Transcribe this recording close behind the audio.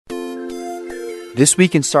This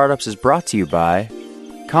Week in Startups is brought to you by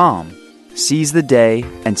Calm. Seize the day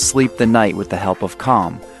and sleep the night with the help of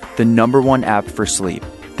Calm, the #1 app for sleep.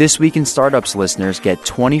 This Week in Startups listeners get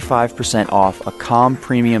 25% off a Calm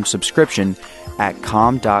premium subscription at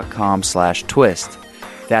calm.com/twist.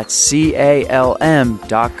 That's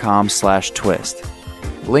CALM.com/twist.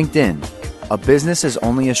 LinkedIn. A business is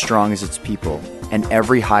only as strong as its people, and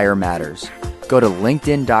every hire matters. Go to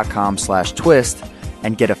linkedin.com/twist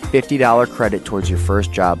and get a $50 credit towards your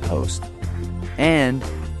first job post. And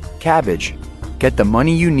Kabbage. Get the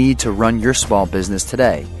money you need to run your small business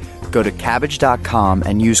today. Go to Kabbage.com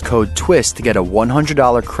and use code TWIST to get a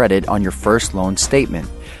 $100 credit on your first loan statement.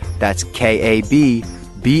 That's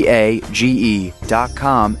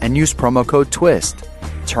KABBAGE.com and use promo code TWIST.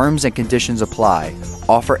 Terms and conditions apply.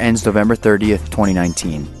 Offer ends November 30th,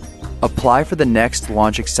 2019. Apply for the next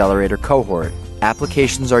Launch Accelerator cohort.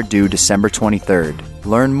 Applications are due December 23rd.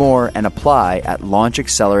 Learn more and apply at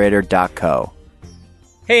launchaccelerator.co.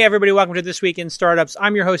 Hey everybody, welcome to This Week in Startups.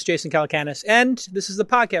 I'm your host, Jason Calacanis, and this is the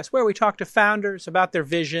podcast where we talk to founders about their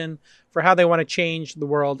vision for how they want to change the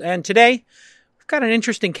world. And today, we've got an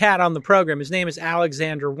interesting cat on the program. His name is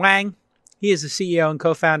Alexander Wang. He is the CEO and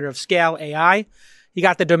co-founder of Scale AI. He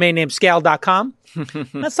got the domain name scale.com.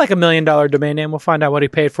 That's like $1 million domain name. We'll find out what he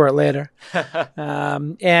paid for it later.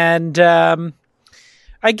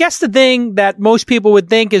 I guess the thing that most people would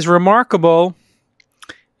think is remarkable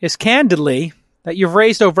is candidly that you've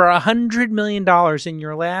raised over $100 million in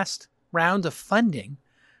your last round of funding.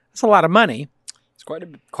 That's a lot of money. It's quite a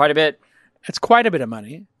bit. It's quite a bit of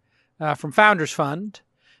money from Founders Fund.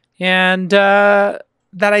 And that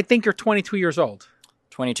I think you're 22 years old.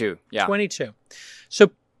 22, yeah. 22.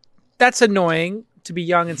 So that's annoying to be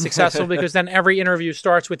young and successful because then every interview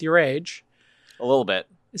starts with your age. A little bit.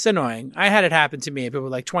 It's annoying. I had it happen to me. People were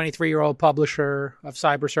like 23-year-old publisher of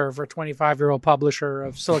Cyberserver, 25-year-old publisher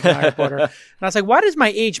of Silicon Valley Reporter. And I was like, why does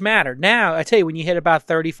my age matter? Now, I tell you, when you hit about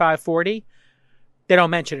 35, 40, they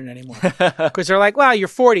don't mention it anymore. Because they're like, well, you're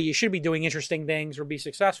 40. You should be doing interesting things or be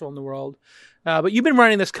successful in the world. But you've been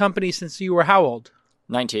running this company since you were how old?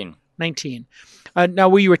 19. 19. Now,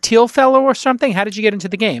 were you a Teal Fellow or something? How did you get into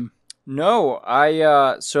the game? No, I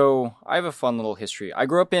have a fun little history. I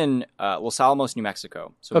grew up in Los Alamos, New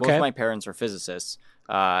Mexico. So both my parents are physicists,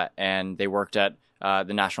 and they worked at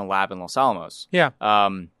the National Lab in Los Alamos. Yeah.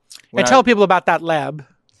 Tell people about that lab.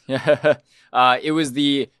 Yeah. It was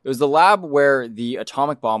the lab where the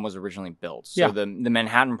atomic bomb was originally built. So the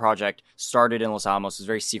Manhattan Project started in Los Alamos. It was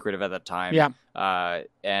very secretive at that time. Yeah.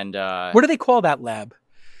 What do they call that lab?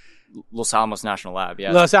 Los Alamos National Lab,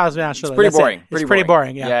 yeah. Los Alamos National Lab. It's pretty boring. It's pretty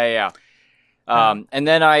boring, yeah. Yeah. And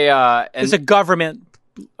then I... it's a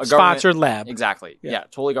government-sponsored lab. Exactly. Yeah,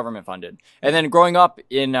 totally government-funded. And then growing up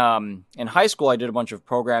in high school, I did a bunch of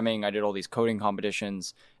programming. I did all these coding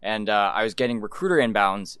competitions. And I was getting recruiter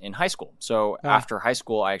inbounds in high school. So after high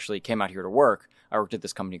school, I actually came out here to work. I worked at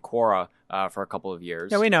this company, Quora, for a couple of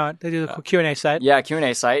years. Yeah, we know it. They do the Q&A site. Yeah,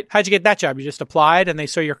 Q&A site. How'd you get that job? You just applied and they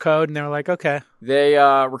saw your code and they were like, okay. They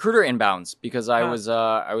recruiter inbounds because I was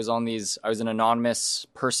an anonymous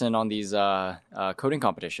person on these coding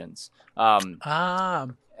competitions. And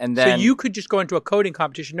then so you could just go into a coding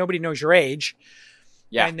competition. Nobody knows your age.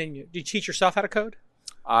 Yeah. And then do you teach yourself how to code?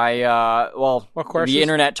 The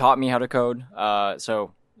internet taught me how to code.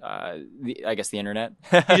 I guess the internet.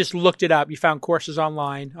 You just looked it up. You found courses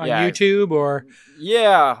online on YouTube or?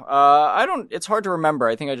 Yeah. It's hard to remember.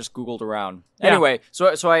 I think I just Googled around. Yeah. Anyway, so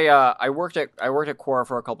I worked at Quora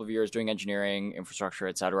for a couple of years doing engineering, infrastructure,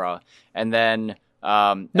 etc. And then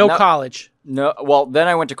college. No. Well, then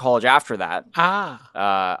I went to college after that.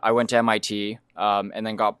 I went to MIT, and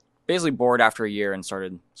then got basically bored after a year and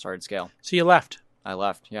started Scale. So you left. I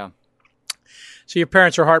left. Yeah. So your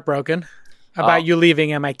parents are heartbroken about you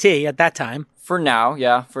leaving MIT at that time. For now,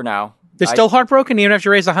 yeah, for now. They're still heartbroken even after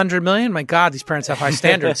you raise $100 million? My God, these parents have high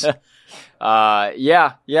standards. Yeah.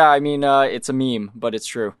 I mean, it's a meme, but it's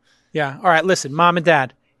true. Yeah. All right, listen, Mom and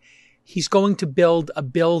Dad. He's going to build a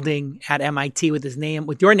building at MIT with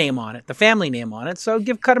your name on it, the family name on it. So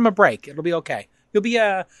cut him a break. It'll be okay. You'll be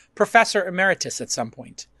a professor emeritus at some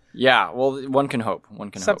point. Yeah, well, one can hope.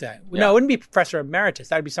 Hope. Yeah. No, it wouldn't be professor emeritus.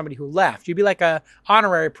 That would be somebody who left. You'd be like a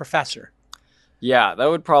honorary professor. Yeah, that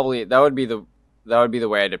would be the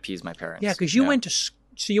way I'd appease my parents. Yeah, because you went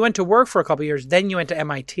to work for a couple of years, then you went to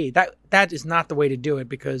MIT. That is not the way to do it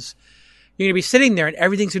because you're going to be sitting there and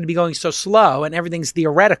everything's going to be going so slow and everything's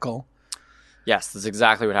theoretical. Yes, that's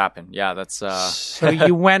exactly what happened. Yeah, that's... So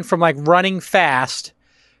you went from like running fast,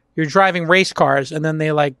 you're driving race cars, and then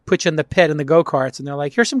they like put you in the pit in the go-karts, and they're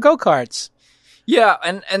like, here's some go-karts. Yeah,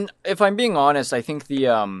 and if I'm being honest, I think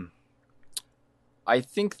I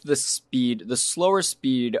think the slower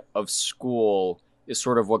speed of school is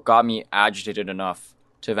sort of what got me agitated enough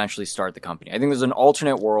to eventually start the company. I think there's an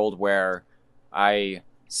alternate world where I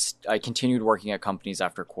continued working at companies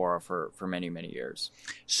after Quora for many, many years.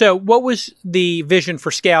 So what was the vision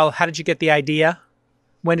for Scale? How did you get the idea?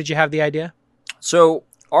 When did you have the idea? So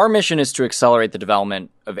our mission is to accelerate the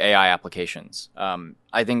development of AI applications.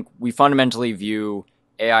 I think we fundamentally view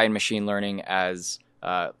AI and machine learning as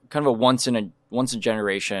kind of a once in a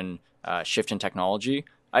generation shift in technology.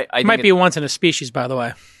 It might be a once in a species, by the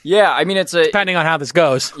way. Yeah, I mean depending on how this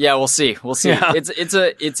goes. Yeah, we'll see. Yeah.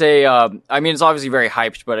 It's I mean, it's obviously very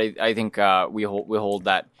hyped, but I think we hold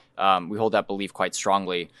that belief quite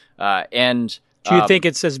strongly. And do you think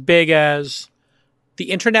it's as big as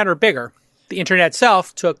the internet or bigger? The internet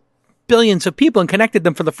itself took billions of people and connected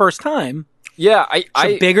them for the first time. Yeah,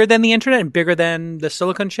 bigger than the internet and bigger than the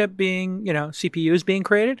silicon chip being, CPUs being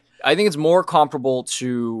created? I think it's more comparable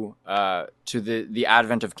to the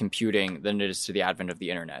advent of computing than it is to the advent of the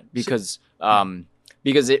internet, because it's an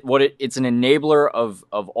enabler of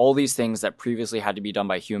all these things that previously had to be done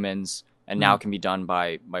by humans and now can be done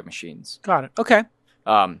by machines. Got it. Okay.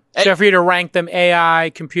 So if you were to rank them,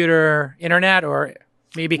 AI, computer, internet, or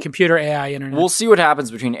maybe computer, AI, internet. We'll see what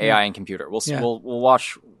happens between AI and computer. We'll see. Yeah.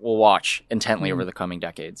 We'll watch intently over the coming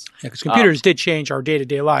decades. Yeah, because computers did change our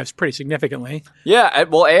day-to-day lives pretty significantly. Yeah,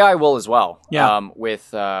 well, AI will as well. Yeah.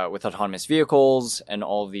 With autonomous vehicles and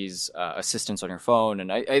all of these assistants on your phone,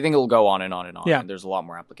 and I think it'll go on and on and on. Yeah. And there's a lot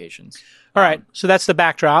more applications. All right, so that's the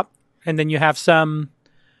backdrop, and then you have some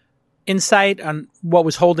insight on what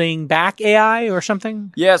was holding back AI or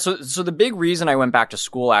something? Yeah, so the big reason I went back to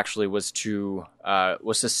school actually was to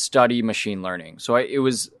study machine learning. So I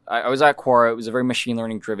was at Quora. It was a very machine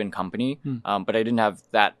learning driven company, but I didn't have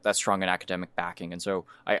that strong an academic backing, and so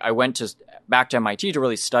I went back to MIT to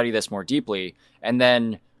really study this more deeply. And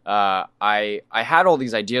then I had all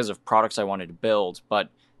these ideas of products I wanted to build, but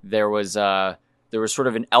there was sort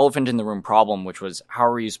of an elephant in the room problem, which was how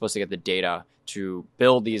are you supposed to get the data to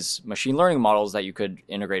build these machine learning models that you could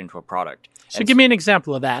integrate into a product. So give me an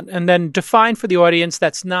example of that, and then define for the audience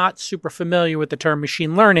that's not super familiar with the term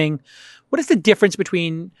machine learning, what is the difference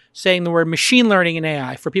between saying the word machine learning and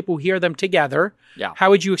AI? For people who hear them together,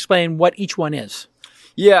 how would you explain what each one is?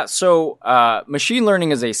 Yeah, so machine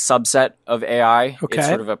learning is a subset of AI. Okay. It's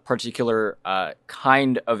sort of a particular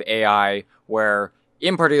kind of AI where,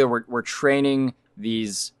 in particular, we're training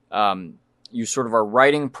these, you sort of are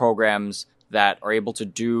writing programs that are able to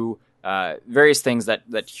do various things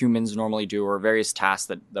that humans normally do, or various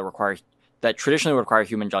tasks that traditionally would require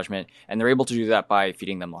human judgment, and they're able to do that by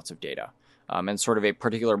feeding them lots of data, and sort of a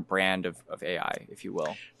particular brand of AI, if you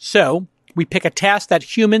will. So we pick a task that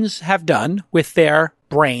humans have done with their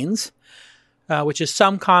brains, which is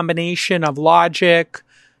some combination of logic,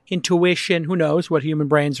 intuition, who knows what human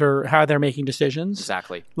brains are, how they're making decisions.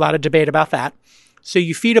 Exactly. A lot of debate about that. So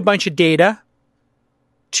you feed a bunch of data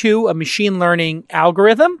to a machine learning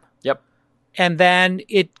algorithm. Yep. And then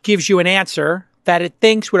it gives you an answer that it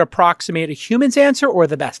thinks would approximate a human's answer or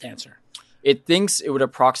the best answer. It thinks it would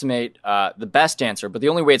approximate the best answer, but the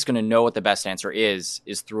only way it's going to know what the best answer is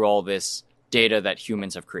through all this data that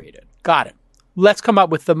humans have created. Got it. Let's come up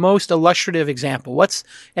with the most illustrative example. What's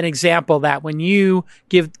an example that when you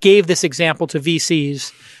gave this example to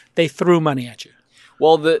VCs, they threw money at you?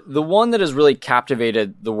 Well, the one that has really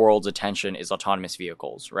captivated the world's attention is autonomous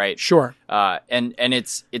vehicles, right? Sure. And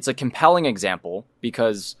it's a compelling example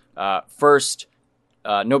because first,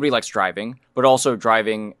 nobody likes driving, but also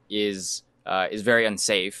driving is very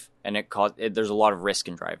unsafe, and there's a lot of risk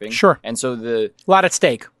in driving. Sure. And so a lot at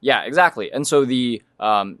stake. Yeah, exactly. And so the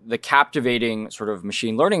captivating sort of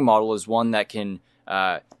machine learning model is one that can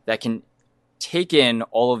take in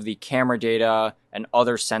all of the camera data and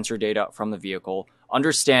other sensor data from the vehicle,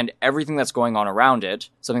 understand everything that's going on around it,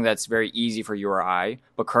 something that's very easy for you or I,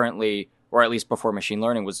 but currently, or at least before machine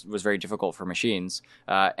learning was very difficult for machines,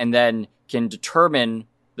 and then can determine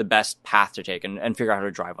the best path to take and figure out how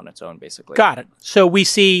to drive on its own, basically. Got it. So we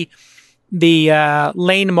see the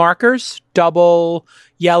lane markers, double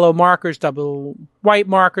yellow markers, double white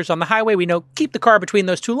markers on the highway. We know keep the car between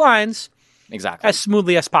those two lines exactly as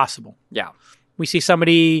smoothly as possible. Yeah. We see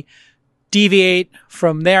somebody deviate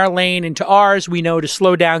from their lane into ours. We know to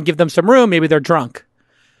slow down, give them some room. Maybe they're drunk.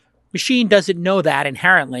 Machine doesn't know that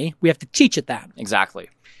inherently. We have to teach it that. Exactly.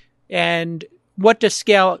 And what does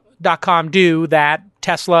Scale.com do that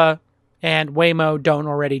Tesla and Waymo don't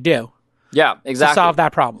already do? Yeah, exactly. To solve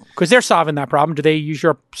that problem. Because they're solving that problem. Do they use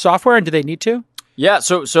your software and do they need to? Yeah,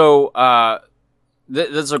 so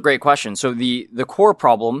that's a great question. So the core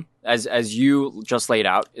problem as you just laid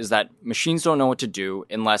out, is that machines don't know what to do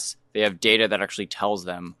unless they have data that actually tells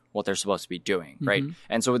them what they're supposed to be doing, right?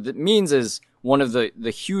 And so what that means is one of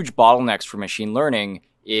the huge bottlenecks for machine learning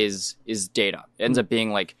is data. It ends up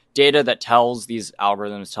being like data that tells these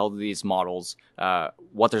algorithms, tell these models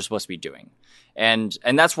what they're supposed to be doing. And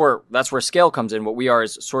that's where Scale comes in. What we are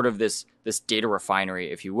is sort of this data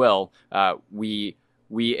refinery, if you will.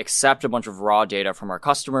 We accept a bunch of raw data from our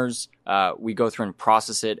customers. We go through and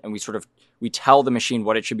process it, and we tell the machine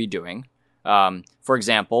what it should be doing. For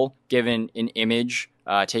example, given an image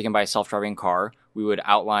taken by a self-driving car, we would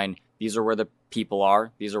outline these are where the people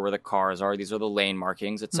are, these are where the cars are, these are the lane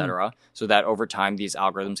markings, etc. So that over time these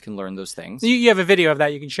algorithms can learn those things. You have a video of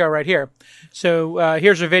that you can show right here. So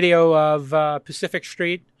here's a video of Pacific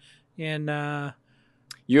Street in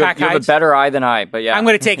You have a better eye than I, but yeah. I'm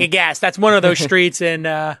going to take a guess. That's one of those streets, and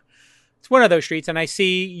it's one of those streets. And I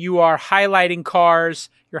see you are highlighting cars,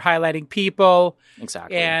 you're highlighting people.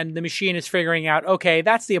 Exactly. And the machine is figuring out, okay,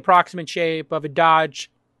 that's the approximate shape of a Dodge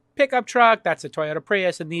pickup truck, that's a Toyota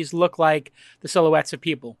Prius, and these look like the silhouettes of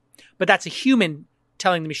people. But that's a human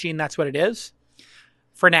telling the machine that's what it is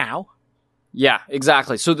for now. Yeah,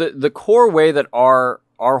 exactly. So the core way that our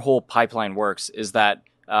whole pipeline works is that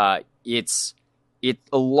a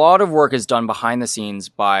lot of work is done behind the scenes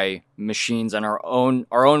by machines and our own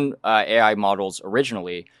AI models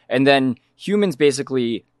originally, and then humans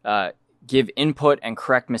basically give input and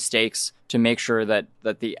correct mistakes to make sure that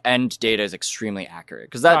the end data is extremely accurate,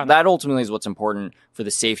 because that ultimately is what's important for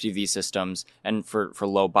the safety of these systems and for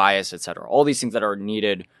low bias, etc. All these things that are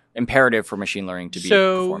needed, imperative for machine learning to be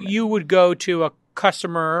performant. So you would go to a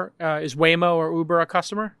customer. Is Waymo or Uber a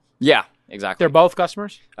customer? Yeah, exactly. They're both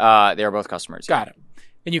customers? They are both customers. Got it.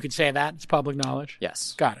 And you could say that. It's public knowledge.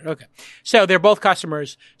 Yes. Got it. Okay. So they're both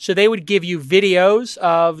customers. So they would give you videos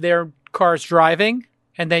of their cars driving,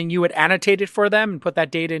 and then you would annotate it for them and put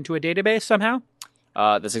that data into a database somehow?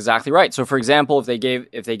 That's exactly right. So for example, if they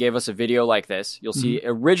gave us a video like this, you'll see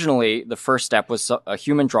originally the first step was a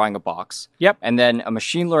human drawing a box. Yep. And then a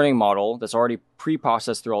machine learning model that's already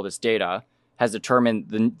pre-processed through all this data has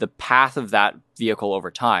determined the path of that vehicle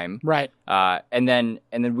over time. Right. And then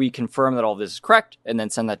we confirm that all this is correct, and then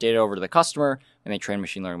send that data over to the customer, and they train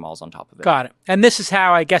machine learning models on top of it. Got it. And this is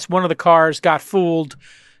how, I guess, one of the cars got fooled.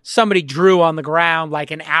 Somebody drew on the ground like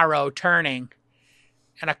an arrow turning,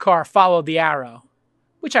 and a car followed the arrow,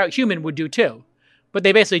 which a human would do too. But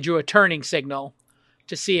they basically drew a turning signal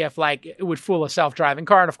to see if it would fool a self-driving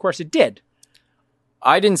car, and of course it did.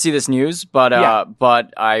 I didn't see this news, but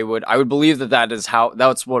I would believe that's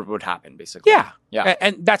what would happen, basically. Yeah.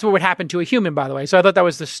 And that's what would happen to a human, by the way. So I thought that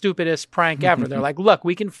was the stupidest prank ever. They're like, look,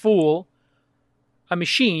 we can fool a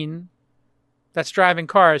machine that's driving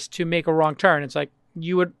cars to make a wrong turn. It's like,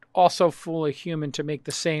 you would also fool a human to make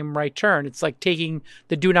the same right turn. It's like taking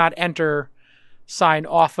the do not enter sign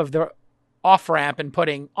off of the off ramp and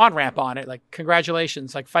putting on ramp on it. Like,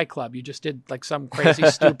 congratulations, like Fight Club. You just did like some crazy,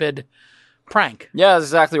 stupid prank. Yeah, that's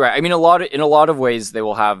exactly right. I mean, in a lot of ways, they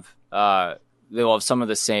will have some of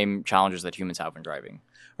the same challenges that humans have when driving.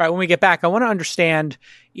 All right, when we get back, I want to understand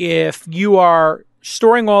if you are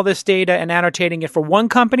storing all this data and annotating it for one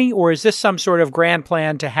company, or is this some sort of grand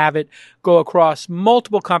plan to have it go across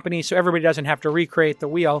multiple companies so everybody doesn't have to recreate the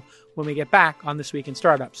wheel when we get back on This Week in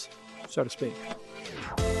Startups, so to speak.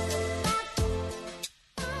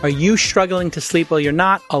 Are you struggling to sleep? Well, you're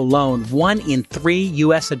not alone. 1 in 3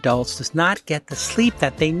 U.S. adults does not get the sleep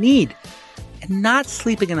that they need. And not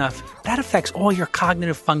sleeping enough, that affects all your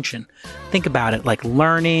cognitive function. Think about it, like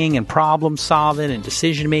learning and problem solving and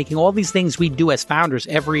decision making, all these things we do as founders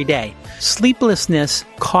every day. Sleeplessness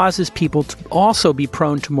causes people to also be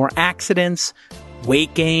prone to more accidents,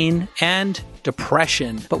 weight gain, and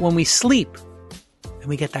depression. But when we sleep, and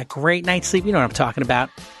we get that great night's sleep, you know what I'm talking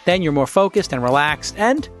about, then you're more focused and relaxed,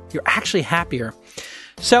 and you're actually happier.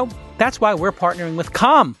 So that's why we're partnering with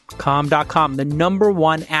Calm. Calm.com, the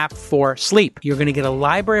 #1 app for sleep. You're going to get a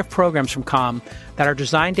library of programs from Calm that are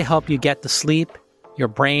designed to help you get the sleep your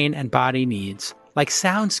brain and body needs, like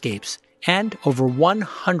soundscapes and over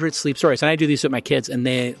 100 sleep stories. And I do these with my kids, and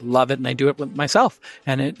they love it, and I do it with myself,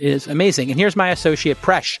 and it is amazing. And here's my associate,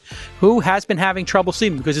 Presh, who has been having trouble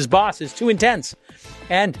sleeping because his boss is too intense.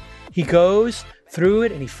 And he goes through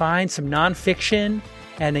it, and he finds some nonfiction,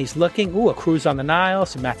 and he's looking, A Cruise on the Nile,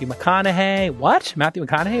 some Matthew McConaughey. What? Matthew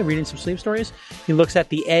McConaughey reading some sleep stories? He looks at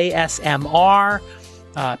the ASMR,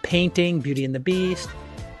 painting, Beauty and the Beast.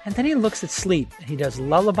 And then he looks at sleep, and he does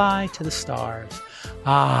Lullaby to the Stars.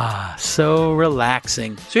 So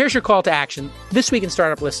relaxing. So here's your call to action. This Week in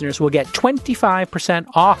Startup listeners will get 25%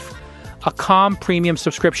 off a Calm premium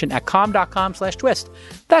subscription at calm.com/twist.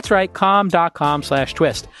 That's right,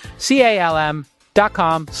 calm.com/twist.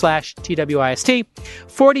 CALM.com/TWIST.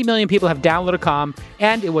 40 million people have downloaded Calm,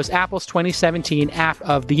 and it was Apple's 2017 App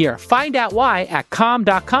of the Year. Find out why at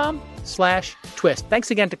calm.com/twist.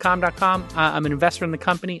 Thanks again to calm.com. I'm an investor in the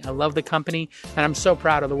company. I love the company, and I'm so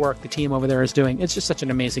proud of the work the team over there is doing. It's just such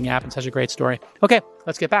an amazing app and such a great story. Okay,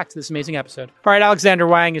 let's get back to this amazing episode. All right, Alexander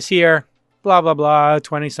Wang is here. Blah, blah, blah,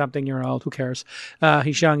 20-something-year-old. Who cares?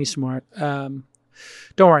 He's young, he's smart. Don't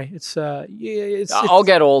worry. I'll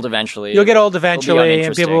get old eventually. You'll get old eventually,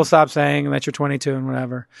 and people will stop saying that you're 22 and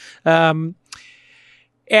whatever. And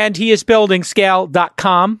he is building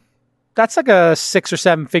Scale.com. That's like a 6 or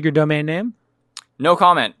 7 figure domain name. No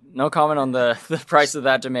comment. No comment on the price of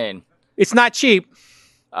that domain. It's not cheap.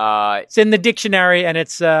 It's in the dictionary, and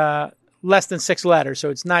it's less than 6 letters, so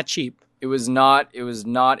it's not cheap. It was not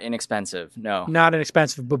inexpensive. No. Not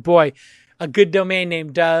inexpensive, but boy, a good domain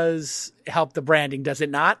name does help the branding, does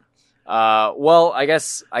it not? Well, I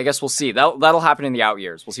guess we'll see. That'll happen in the out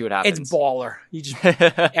years. We'll see what happens. It's baller. You just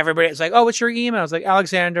everybody's like, "Oh, what's your email?" I was like,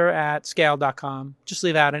 Alexander@scale.com. Just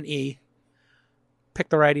leave out an E. Pick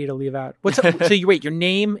the right E to leave out. Your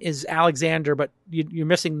name is Alexander, but you're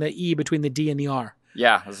missing the E between the D and the R.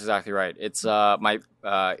 Yeah, that's exactly right. It's my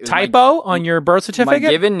typo on your birth certificate. My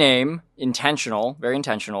given name, intentional, very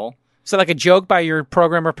intentional. Is that like a joke by your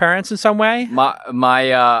programmer parents in some way?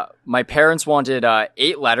 My parents wanted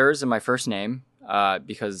 8 letters in my first name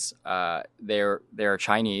because they're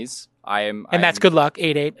Chinese. And that's good luck.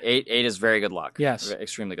 8. 8 is very good luck. Yes,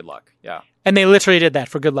 extremely good luck. Yeah, and they literally did that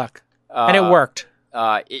for good luck, and it worked.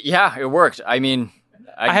 It worked. I mean,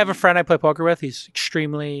 I have a friend I play poker with. He's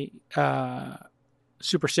extremely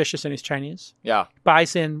superstitious, and he's Chinese. Yeah,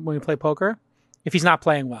 buys in when we play poker. If he's not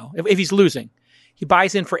playing well, if he's losing. He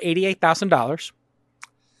buys in for $88,000.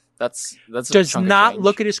 That's does not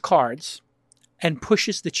look at his cards and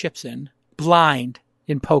pushes the chips in blind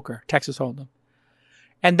in poker, Texas Hold'em.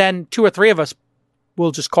 And then 2 or 3 of us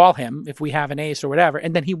will just call him if we have an ace or whatever,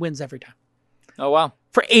 and then he wins every time. Oh wow!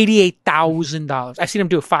 For $88,000. I've seen him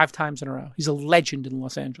do it 5 times in a row. He's a legend in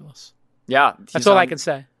Los Angeles. Yeah, that's all I can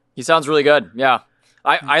say. He sounds really good. Yeah.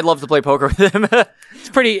 I'd love to play poker with him.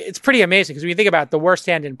 It's pretty amazing because when you think about it, the worst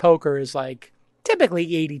hand in poker is like typically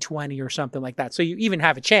 80-20 or something like that. So you even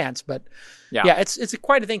have a chance, but yeah it's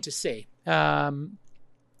quite a thing to see.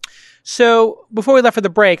 So before we left for the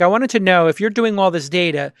break, I wanted to know if you're doing all this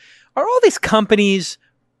data, are all these companies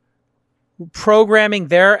programming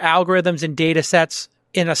their algorithms and data sets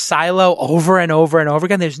in a silo over and over and over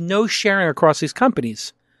again? There's no sharing across these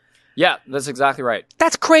companies. Yeah, that's exactly right.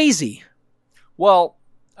 That's crazy. Well,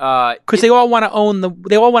 because they all want to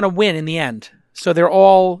they all want to win in the end. So they're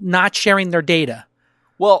all not sharing their data.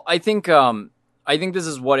 Well, I think this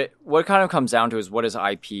is what it kind of comes down to is what is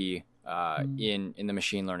IP in the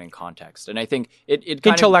machine learning context, and I think it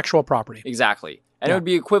kind intellectual property exactly, and it would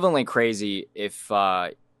be equivalently crazy if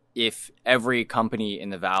every company in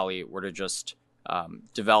the valley were to just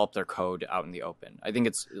develop their code out in the open. I think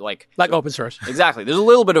it's like open source. Exactly. There's a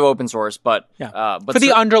little bit of open source, but for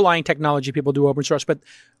the underlying technology, people do open source, but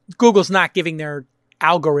Google's not giving their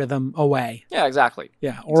algorithm away. Yeah, exactly.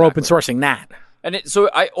 Yeah, or open sourcing that. And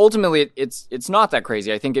ultimately it's not that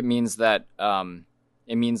crazy. I think it means that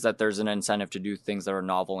there's an incentive to do things that are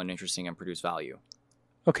novel and interesting and produce value.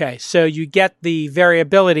 Okay, so you get the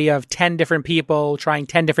variability of 10 different people trying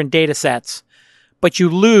 10 different data sets, but you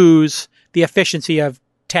lose the efficiency of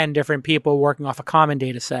 10 different people working off a common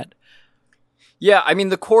data set. Yeah, I mean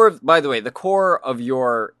the core of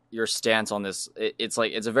your stance on this, it's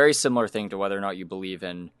a very similar thing to whether or not you believe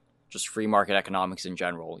in just free market economics in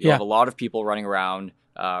general. You have a lot of people running around,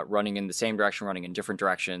 running in the same direction, running in different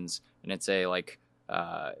directions, and it's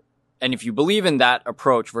and if you believe in that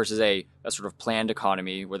approach versus a sort of planned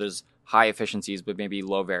economy where there's high efficiencies but maybe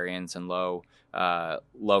low variance and low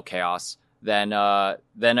chaos, then I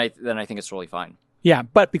think it's really fine. Yeah,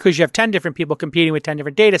 but because you have 10 different people competing with 10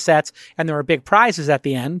 different data sets and there are big prizes at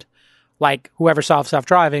the end, like whoever solves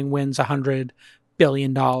self-driving wins $100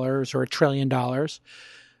 billion or $1 trillion. You've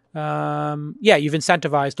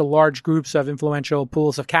incentivized the large groups of influential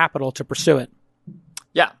pools of capital to pursue it.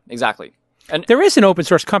 Yeah, exactly. And there is an open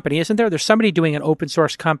source company, isn't there? There's somebody doing an open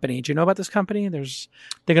source company. Do you know about this company? They're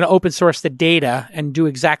going to open source the data and do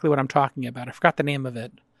exactly what I'm talking about. I forgot the name of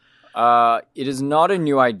it. It is not a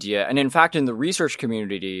new idea. And in fact, in the research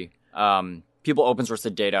community, people open source the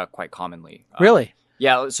data quite commonly. Really?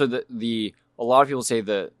 Yeah. So a lot of people say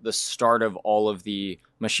the start of all of the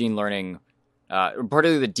machine learning,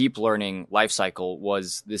 particularly the deep learning life cycle,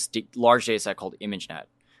 was this large data set called ImageNet.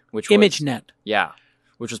 ImageNet? Yeah.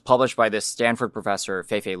 which was published by this Stanford professor,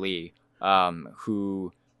 Fei-Fei Li,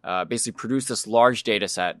 who basically produced this large data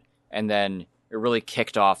set, and then it really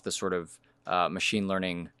kicked off the sort of machine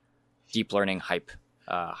learning, deep learning hype.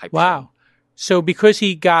 Wow. Train. So because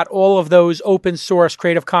he got all of those open source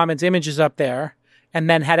Creative Commons images up there and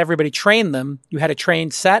then had everybody train them, you had a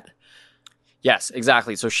trained set? Yes,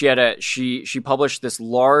 exactly. So she published this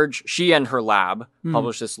large, she and her lab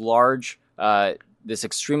published this large, this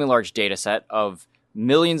extremely large data set of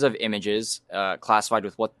millions of images classified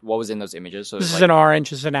with what was in those images. So this is an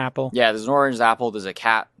orange, this is an apple. Yeah, there's an orange apple, there's a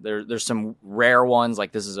cat, there's some rare ones,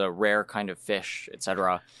 like this is a rare kind of fish,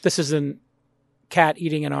 etc. This is a cat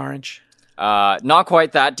eating an orange. Not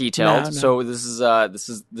quite that detailed. No. So this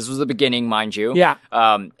was the beginning, mind you. Yeah.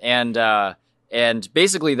 And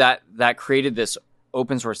basically that created this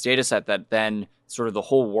open source data set that then sort of the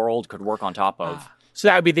whole world could work on top of. So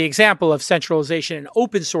that would be the example of centralization and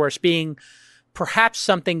open source being perhaps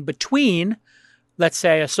something between, let's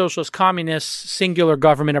say, a socialist communist singular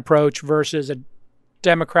government approach versus a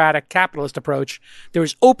democratic capitalist approach. There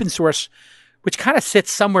was open source, which kind of sits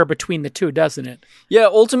somewhere between the two, doesn't it? Yeah,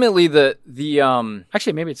 ultimately the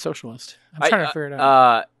actually maybe it's socialist. I'm trying to figure it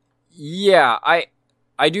out. Yeah,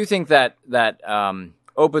 I do think that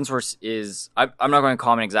open source is. I'm not going to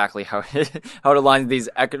comment exactly how it aligns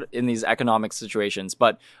in these economic situations,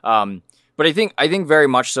 but I think very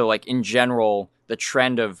much so. Like in general, the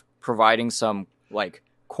trend of providing some like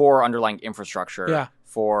core underlying infrastructure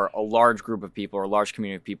for a large group of people or a large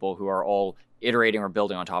community of people who are all iterating or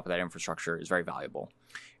building on top of that infrastructure is very valuable.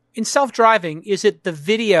 In self-driving, is it the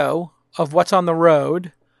video of what's on the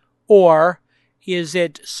road, or is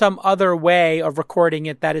it some other way of recording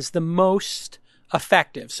it that is the most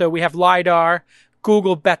effective? So we have LiDAR.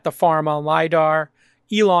 Google bet the farm on LiDAR.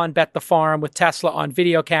 Elon bet the farm with Tesla on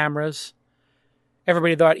video cameras.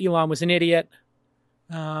 Everybody thought Elon was an idiot.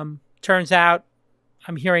 Turns out,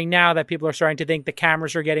 I'm hearing now that people are starting to think the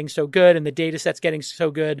cameras are getting so good and the data set's getting so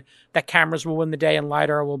good that cameras will win the day and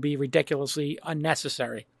LiDAR will be ridiculously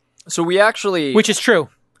unnecessary. So we actually... Which is true.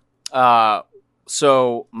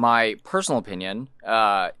 So my personal opinion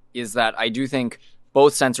is that I do think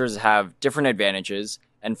both sensors have different advantages,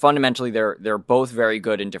 and fundamentally they're both very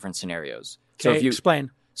good in different scenarios. Okay, so explain.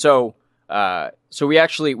 So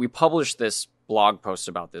we published this blog post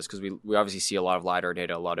about this because we obviously see a lot of LiDAR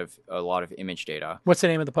data, a lot of image data. What's the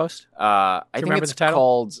name of the post? I think it's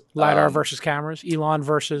called LiDAR versus cameras, Elon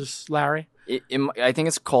versus Larry. I think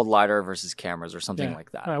it's called LiDAR versus cameras or something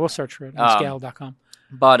like that. All right, we'll search for it on scale.com.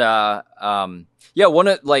 But I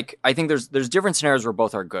think there's different scenarios where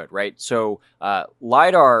both are good, right? So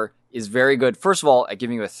LiDAR is very good, first of all, at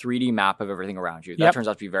giving you a 3D map of everything around you. That turns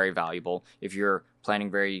out to be very valuable if you're planning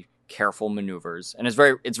very careful maneuvers, and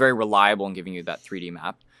it's very reliable in giving you that 3D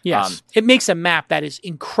map. Yes, it makes a map that is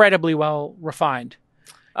incredibly well refined.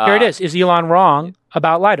 Here it is. Is Elon wrong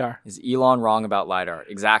about LiDAR? Is Elon wrong about LiDAR?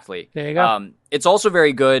 Exactly. There you go. It's also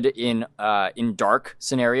very good in dark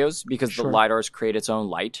scenarios because the LiDARs create its own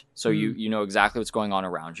light, so you know exactly what's going on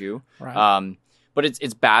around you. Right. But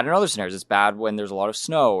it's bad in other scenarios. It's bad when there's a lot of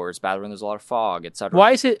snow, or it's bad when there's a lot of fog, etc.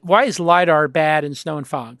 Why is LiDAR bad in snow and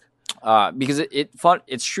fog? Because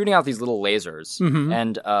it's shooting out these little lasers,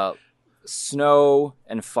 and snow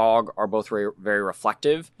and fog are both very, very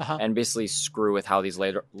reflective, and basically screw with how these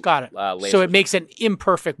lasers. So it makes an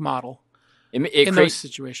imperfect model in those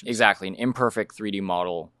situations. Exactly, an imperfect 3D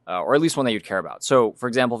model, or at least one that you'd care about. So, for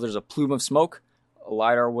example, if there's a plume of smoke, a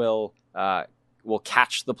LiDAR will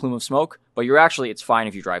catch the plume of smoke, but it's fine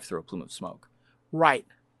if you drive through a plume of smoke. Right.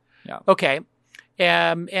 Yeah. Okay.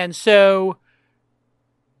 And so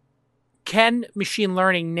can machine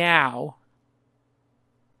learning now,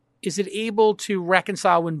 is it able to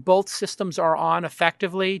reconcile when both systems are on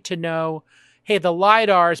effectively to know, hey, the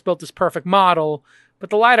LiDAR has built this perfect model,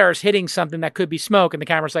 but the LiDAR is hitting something that could be smoke, and the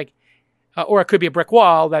camera's like, or it could be a brick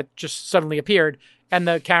wall that just suddenly appeared, and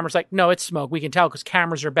the camera's like, no, it's smoke. We can tell because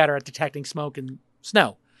cameras are better at detecting smoke and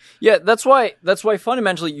snow. Yeah, that's why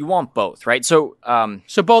fundamentally you want both, right? So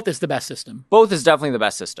both is the best system. Both is definitely the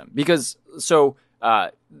best system because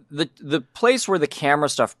the place where the camera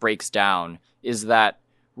stuff breaks down is that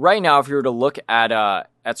right now, if you were to look at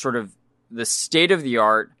sort of the state of the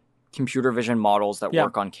art computer vision models that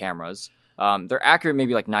work on cameras, they're accurate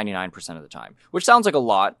maybe like 99% of the time, which sounds like a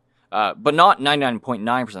lot, but not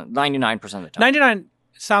 99.9%, 99% of the time. 99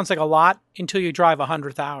 sounds like a lot until you drive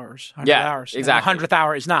 100th hours. 100 hours. Exactly. The 100th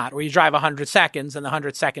hour is not, or you drive 100 seconds and the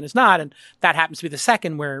 100th second is not, and that happens to be the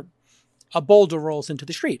second where a boulder rolls into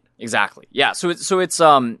the street. Exactly. Yeah. So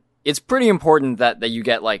it's pretty important that you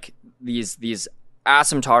get like these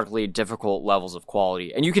asymptotically difficult levels of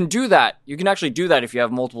quality. And you can do that. You can actually do that if you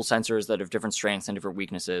have multiple sensors that have different strengths and different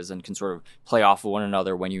weaknesses and can sort of play off of one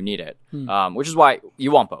another when you need it, which is why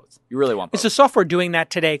you want both. You really want both. Is the software doing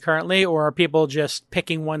that today currently, or are people just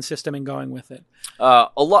picking one system and going with it?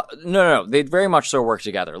 No. They very much so work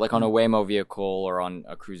together, like on a Waymo vehicle or on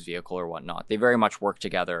a cruise vehicle or whatnot. They very much work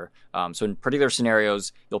together. So in particular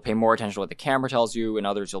scenarios, you'll pay more attention to what the camera tells you. In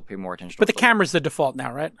others, you'll pay more attention to But the camera's the default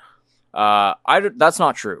now, right? That's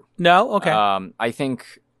not true. No? Okay. I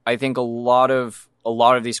think a lot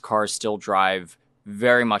of these cars still drive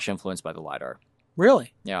very much influenced by the LiDAR.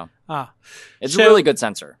 Really? Yeah. It's So- a really good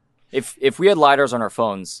sensor. If we had LiDARs on our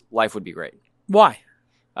phones, life would be great. Why?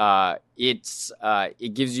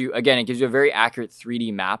 It gives you a very accurate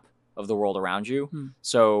 3D map of the world around you.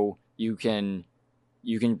 So you can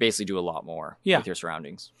basically do a lot more with your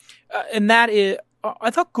surroundings. And that is,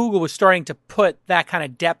 I thought Google was starting to put that kind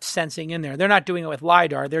of depth sensing in there. They're not doing it with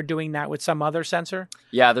LiDAR. They're doing that with some other sensor.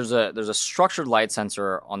 Yeah, there's a structured light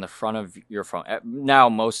sensor on the front of your phone. Now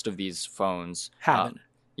most of these phones Have it.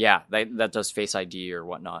 Yeah, that does Face ID or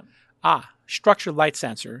whatnot. Structured light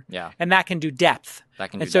sensor. Yeah. And that can do depth.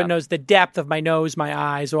 That can And do so that. it knows the depth of my nose, my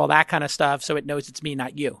eyes, all that kind of stuff. So it knows it's me,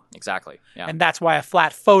 not you. Exactly. Yeah. And that's why a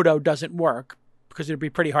flat photo doesn't work, because it'd be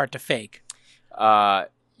pretty hard to fake.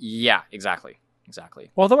 Yeah, exactly.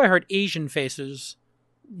 Although I heard Asian faces,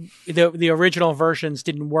 the original versions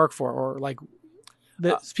didn't work for, or like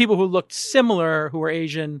the people who looked similar who were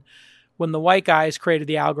Asian, when the white guys created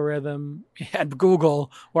the algorithm at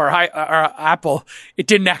Google or Apple, it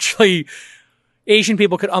didn't actually. Asian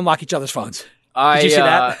people could unlock each other's phones. Did you see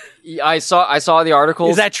that? I saw the articles.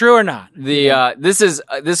 Is that true or not?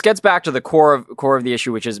 This gets back to the core of the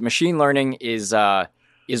issue, which is machine learning is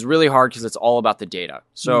really hard because it's all about the data.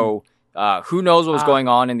 So who knows what was going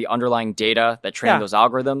on in the underlying data that trained those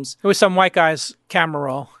algorithms? It was some white guy's camera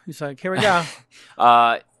roll. He's like, here we go.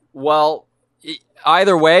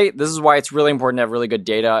 Either way, this is why it's really important to have really good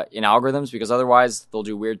data in algorithms, because otherwise they'll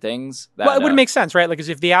do weird things. Well, it would make sense, right? Like, because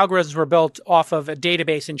if the algorithms were built off of a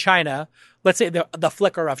database in China, let's say the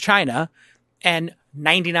Flickr of China, and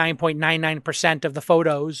 99.99% of the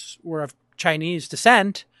photos were of Chinese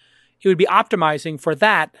descent, it would be optimizing for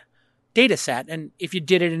that data set. And if you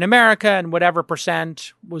did it in America and whatever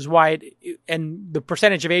percent was white, and the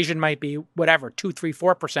percentage of Asian might be whatever, 2, 3,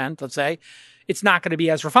 4%, let's say, it's not going to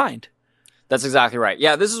be as refined. That's exactly right.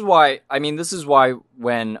 Yeah, this is why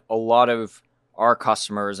when a lot of our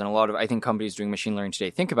customers and a lot of, I think, companies doing machine learning today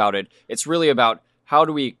think about it, it's really about how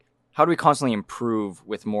do we constantly improve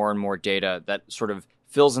with more and more data that sort of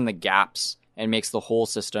fills in the gaps and makes the whole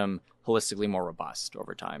system holistically more robust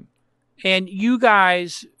over time. And you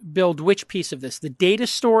guys build which piece of this? The data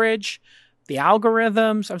storage, the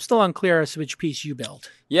algorithms? I'm still unclear as to which piece you build.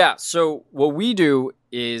 Yeah, so what we do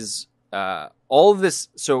is all of this.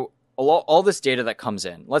 So all this data that comes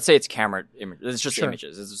in, let's say it's camera images, it's just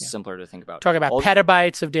images. It's simpler to think about. Talk about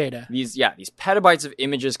petabytes of data. These petabytes of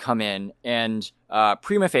images come in, and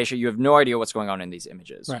prima facie, you have no idea what's going on in these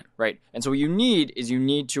images, right? And so what you need is you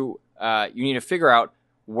need to figure out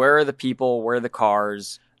where are the people, where are the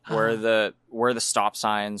cars, where are the stop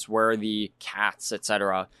signs, where are the cats,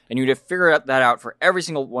 etc. And you need to figure that out for every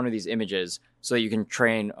single one of these images, so that you can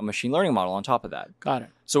train a machine learning model on top of that. Got it.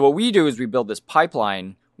 So what we do is we build this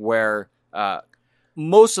pipeline where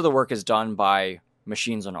most of the work is done by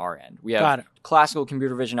machines on our end. We have classical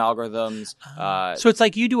computer vision algorithms. So it's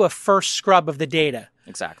like you do a first scrub of the data.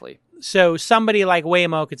 Exactly. So somebody like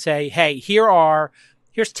Waymo could say, hey,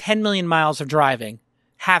 here's 10 million miles of driving.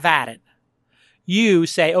 Have at it. You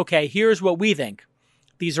say, okay, here's what we think.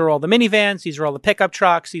 These are all the minivans. These are all the pickup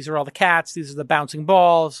trucks. These are all the cats. These are the bouncing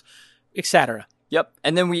balls, etc. Yep.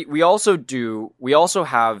 And then we also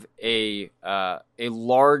have a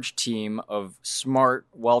large team of smart,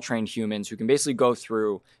 well-trained humans who can basically go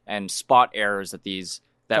through and spot errors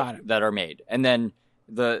that are made. And then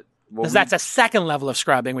that's a second level of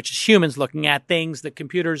scrubbing, which is humans looking at things that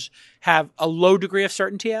computers have a low degree of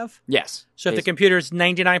certainty of. Yes. So if the computer is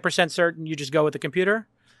 99% certain, you just go with the computer?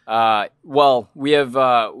 Well, we have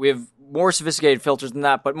more sophisticated filters than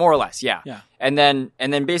that, but more or less, yeah. And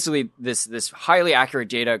then basically this highly accurate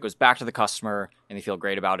data goes back to the customer, and they feel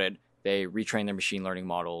great about it. They retrain their machine learning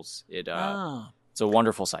models. It's a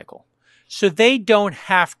wonderful cycle. So they don't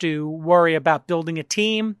have to worry about building a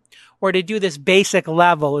team or to do this basic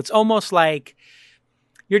level. It's almost like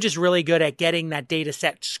you're just really good at getting that data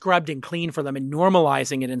set scrubbed and clean for them and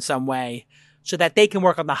normalizing it in some way so that they can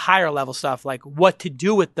work on the higher level stuff, like what to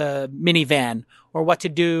do with the minivan or what to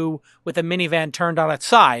do with a minivan turned on its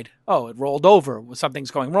side. Oh, it rolled over.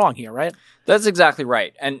 Something's going wrong here, right? That's exactly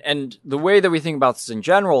right. And the way that we think about this in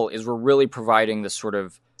general is we're really providing this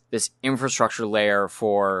infrastructure layer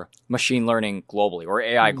for machine learning globally, or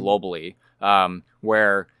AI globally,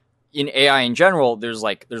 where in AI in general,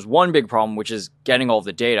 there's one big problem, which is getting all of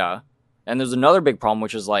the data. And there's another big problem,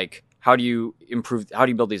 which is like, how do you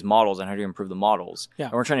build these models and how do you improve the models? Yeah.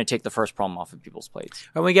 And we're trying to take the first problem off of people's plates.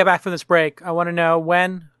 When we get back from this break, I want to know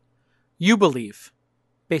when you believe,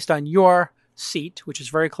 based on your seat, which is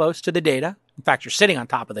very close to the data. In fact, you're sitting on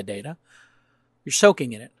top of the data. You're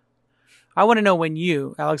soaking in it. I want to know when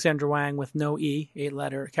you, Alexander Wang with no E,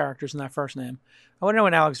 8-letter characters in that first name. I want to know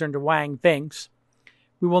when Alexander Wang thinks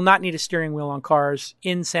we will not need a steering wheel on cars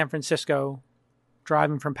in San Francisco,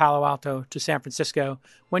 driving from Palo Alto to San Francisco.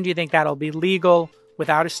 When do you think that'll be legal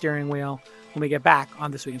without a steering wheel when we get back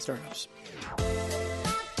on This Week in Startups?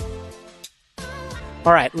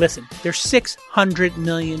 All right, listen, there's 600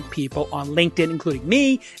 million people on LinkedIn, including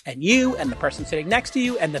me and you and the person sitting next to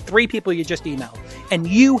you and the 3 people you just emailed. And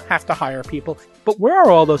you have to hire people. But where are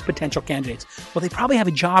all those potential candidates? Well, they probably have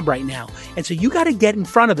a job right now. And so you got to get in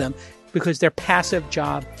front of them because they're passive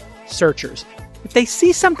job searchers. If they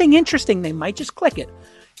see something interesting, they might just click it.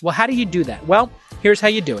 Well, how do you do that? Well, here's how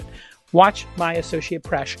you do it. Watch my associate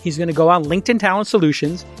Presh. He's going to go on LinkedIn Talent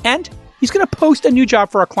Solutions and he's going to post a new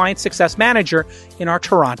job for our client success manager in our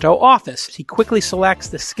Toronto office. He quickly selects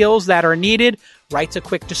the skills that are needed, writes a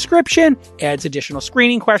quick description, adds additional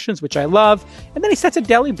screening questions, which I love, and then he sets a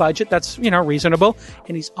daily budget that's, reasonable,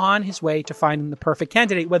 and he's on his way to finding the perfect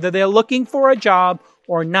candidate, whether they're looking for a job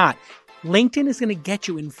or not. LinkedIn is going to get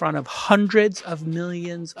you in front of hundreds of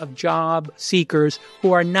millions of job seekers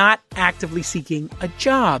who are not actively seeking a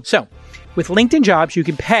job. So with LinkedIn Jobs, you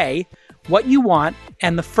can pay what you want,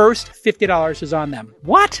 and the first $50 is on them.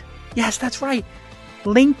 What? Yes, that's right.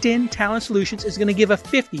 LinkedIn Talent Solutions is going to give a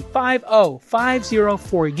 50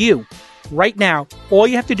 for you. Right now, all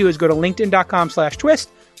you have to do is go to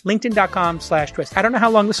linkedin.com/twist, linkedin.com/twist. I don't know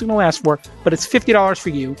how long this is going to last for, but it's $50 for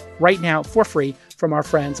you right now for free from our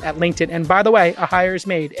friends at LinkedIn. And by the way, a hire is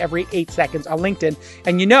made every 8 seconds on LinkedIn.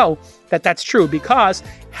 And you know that that's true because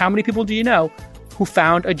how many people do you know who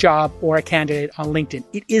found a job or a candidate on LinkedIn?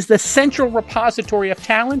 It is the central repository of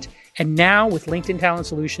talent. And now with LinkedIn Talent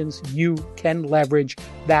Solutions, you can leverage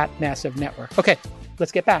that massive network. Okay,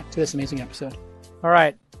 let's get back to this amazing episode. All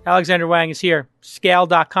right, Alexander Wang is here.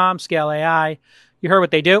 Scale.com, Scale AI. You heard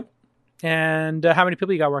what they do. And how many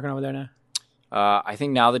people you got working over there now? I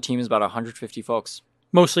think now the team is about 150 folks.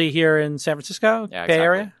 Mostly here in San Francisco, yeah, Bay exactly.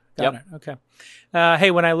 Area? Got it. Okay. Hey,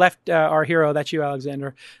 when I left our hero, that's you,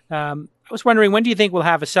 Alexander, I was wondering, when do you think we'll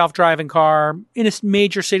have a self-driving car in a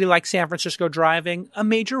major city like San Francisco driving a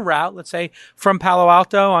major route, let's say from Palo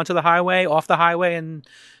Alto onto the highway, off the highway, and,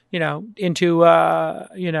 into,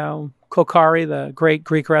 Kokari, the great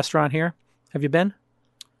Greek restaurant here? Have you been?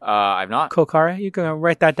 I've not. Kokari? You can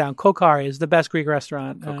write that down. Kokari is the best Greek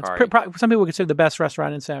restaurant. Some people consider the best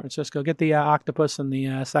restaurant in San Francisco. Get the octopus and the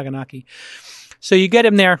saganaki. So you get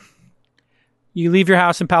him there. You leave your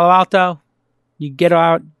house in Palo Alto. You get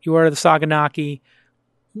out. You order the saganaki.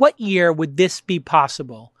 What year would this be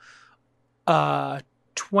possible?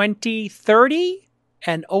 2030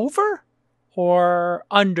 and over? Or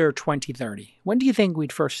under 2030? When do you think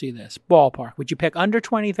we'd first see this? Ballpark. Would you pick under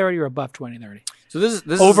 2030 or above 2030? So this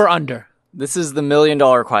over under. This is the $1 million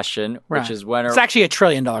question, right. Which is when it's actually $1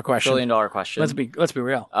 trillion question. $1 trillion question. Let's be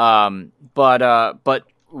real. But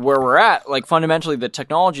where we're at, like fundamentally, the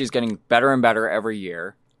technology is getting better and better every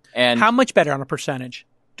year. And how much better on a percentage?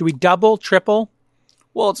 Do we double, triple?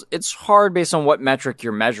 Well, it's hard based on what metric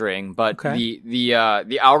you're measuring, but the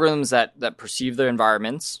algorithms that perceive the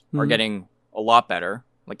environments are getting a lot better,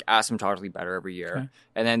 like asymptotically better every year. Okay.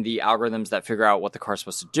 And then the algorithms that figure out what the car's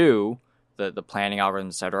supposed to do, the planning algorithms,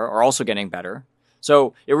 et cetera, are also getting better.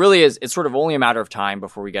 So it really is, it's sort of only a matter of time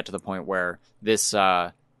before we get to the point where these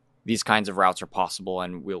kinds of routes are possible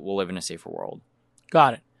and we'll live in a safer world.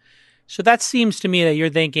 Got it. So that seems to me that you're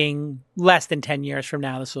thinking less than 10 years from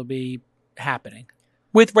now this will be happening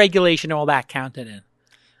with regulation and all that counted in.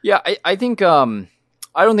 Yeah, I think I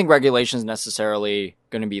don't think regulation is necessarily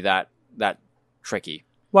going to be that tricky.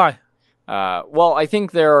 Why? Well, I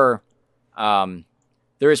think there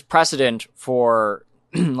is precedent for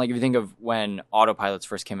like if you think of when autopilots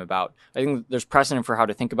first came about, I think there's precedent for how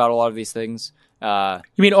to think about a lot of these things. You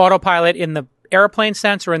mean autopilot in the airplane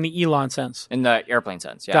sense or in the Elon sense? In the airplane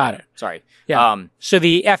sense, yeah. Got it. Sorry. Yeah. So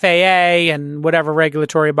the FAA and whatever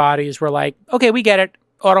regulatory bodies were like, okay, we get it.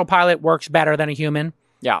 Autopilot works better than a human.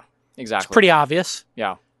 Yeah. exactly. It's pretty obvious.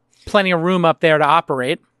 Yeah. Plenty of room up there to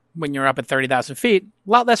operate when you're up at 30,000 feet. A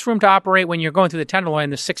lot less room to operate when you're going through the Tenderloin.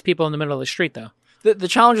 There's 6 people in the middle of the street, though. The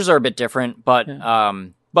challenges are a bit different, but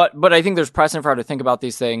but I think there's precedent for how to think about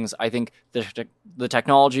these things. I think the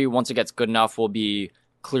technology, once it gets good enough, will be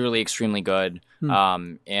clearly extremely good.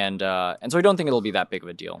 And so I don't think it'll be that big of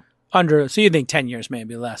a deal. So you think 10 years,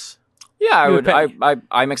 maybe less? Yeah,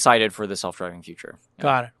 I'm excited for the self-driving future. Yeah.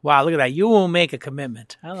 Got it. Wow, look at that. You will make a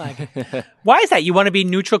commitment. I like it. Why is that? You want to be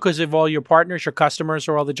neutral because of all your partners, your customers,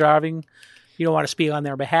 or all the driving? You don't want to speak on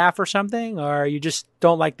their behalf or something? Or you just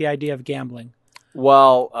don't like the idea of gambling?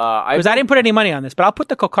 Well, because I didn't put any money on this, but I'll put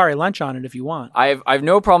the Kokari lunch on it if you want. I've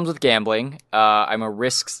no problems with gambling. I'm a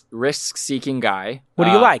risk-seeking guy. What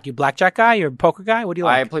do you like? You blackjack guy? You're a poker guy? What do you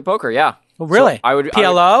like? I play poker, yeah. Oh, really? So I would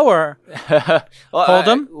PLO or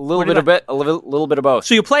Hold'em? A little bit of both.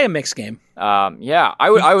 So you play a mixed game? Yeah, I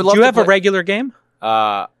would love. Do you have a regular game?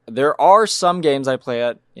 There are some games I play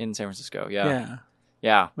at in San Francisco. Yeah.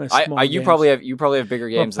 You probably have bigger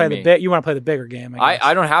games than me. You want to play the bigger game?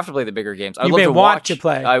 I don't have to play the bigger games. You may want to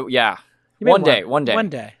play. One day. One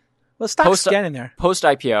day. Let's stop getting there. Post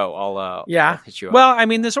IPO, I'll hit you up. Well, I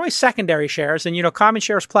mean, there's always secondary shares, and common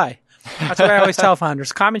shares play. That's what I always tell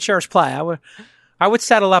founders. Common shares play. I would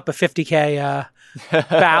settle up a 50K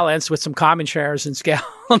balance with some common shares in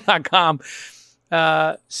Scale.com.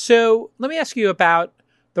 So let me ask you about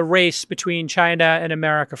the race between China and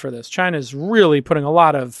America for this. China's really putting a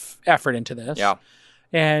lot of effort into this. Yeah.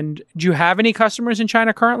 And do you have any customers in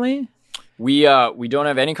China currently? We don't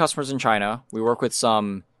have any customers in China. We work with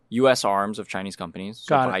some U.S. arms of Chinese companies.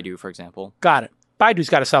 So Baidu, for example. Got it. Baidu's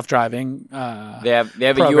got a self-driving They have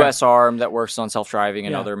a U.S. arm that works on self-driving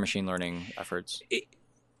and other machine learning efforts.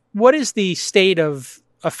 What is the state of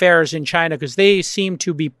affairs in China? Because they seem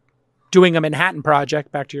to be doing a Manhattan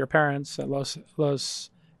Project, back to your parents at Los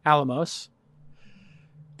Alamos.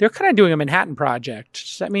 They're kind of doing a Manhattan Project.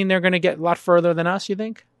 Does that mean they're going to get a lot further than us, you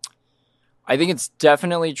think? I think it's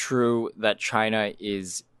definitely true that China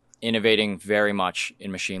is innovating very much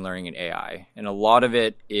in machine learning and AI. And a lot of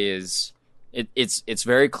it is... It's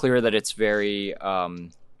very clear that it's a very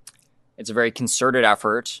concerted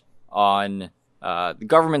effort on the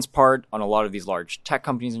government's part, on a lot of these large tech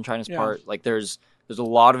companies in China's part. Like there's a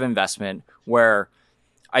lot of investment where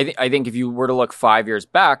I think if you were to look 5 years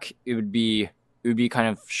back, it would be kind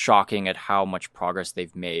of shocking at how much progress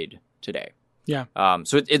they've made today. Yeah.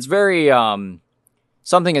 So it's very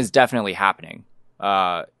something is definitely happening.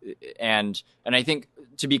 And I think,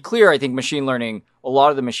 to be clear, I think machine learning, a lot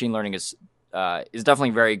of the machine learning is definitely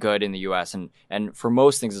very good in the U.S. and for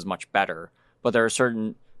most things is much better. But there are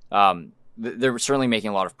certain they're certainly making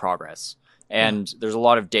a lot of progress, and there's a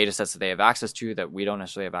lot of data sets that they have access to that we don't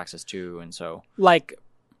necessarily have access to, and so like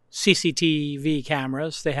CCTV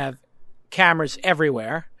cameras, they have cameras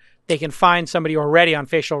everywhere. They can find somebody already on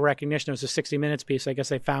facial recognition. It was a 60 Minutes piece. I guess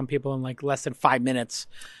they found people in like less than 5 minutes.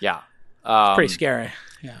 Yeah, it's pretty scary.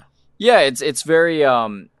 Yeah. Yeah, it's very.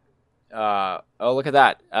 Oh, look at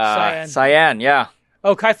that. Cyan, yeah.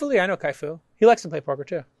 Oh, Kai-Fu Lee. I know Kai-Fu. He likes to play poker,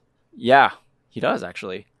 too. Yeah, he does,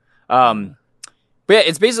 actually. But yeah,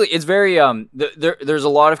 it's very, there's a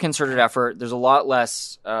lot of concerted effort. There's a lot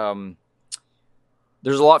less,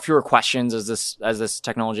 there's a lot fewer questions as this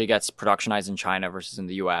technology gets productionized in China versus in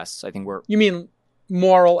the US. I think You mean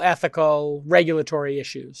moral, ethical, regulatory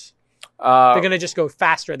issues? They're going to just go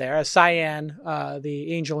faster there. As Cyan,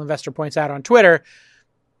 the angel investor, points out on Twitter,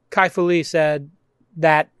 Kai-Fu Lee said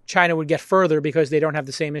that China would get further because they don't have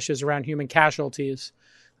the same issues around human casualties.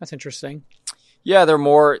 That's interesting. Yeah, they're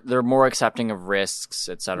more accepting of risks,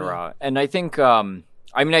 etc. Yeah. And I think,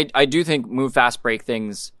 I do think move fast, break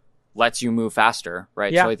things lets you move faster,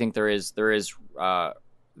 right? Yeah. So I think there is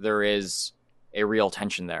a real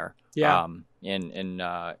tension there. Yeah. In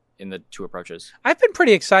the two approaches. I've been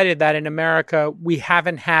pretty excited that in America we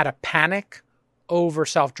haven't had a panic over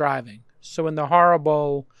self-driving. So when the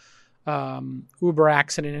horrible Uber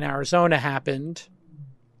accident in Arizona happened,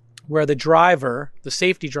 where the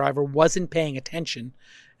safety driver, wasn't paying attention,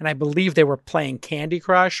 and I believe they were playing Candy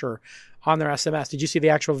Crush or on their SMS. Did you see the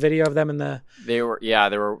actual video of them in the? They were.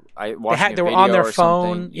 I watched. They were on their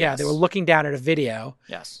phone. Yes. Yeah, they were looking down at a video.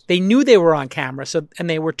 Yes. They knew they were on camera, and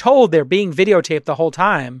they were told they're being videotaped the whole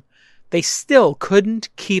time. They still couldn't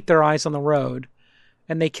keep their eyes on the road,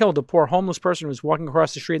 and they killed a poor homeless person who was walking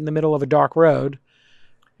across the street in the middle of a dark road.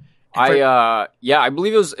 I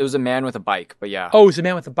believe it was a man with a bike, but yeah. Oh, it was a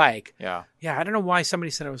man with a bike. Yeah. Yeah, I don't know why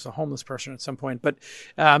somebody said it was a homeless person at some point, but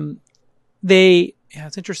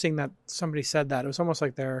it's interesting that somebody said that. It was almost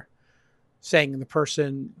like they're saying the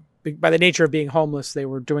person, by the nature of being homeless, they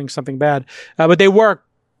were doing something bad. But they were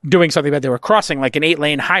doing something bad. They were crossing like an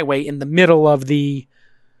 8-lane highway in the middle of the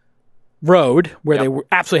road where they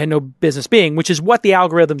absolutely had no business being, which is what the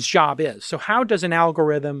algorithm's job is. So how does an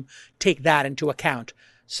algorithm take that into account?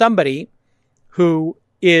 Somebody who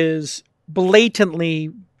is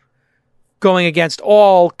blatantly going against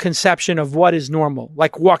all conception of what is normal,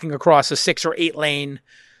 like walking across a 6 or 8-lane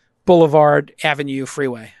boulevard, avenue,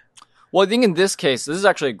 freeway. Well, I think in this case, this is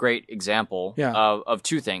actually a great example of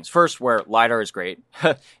two things. First, where LiDAR is great,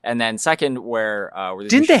 and then second, where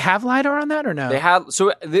didn't they have LiDAR on that or no? They had.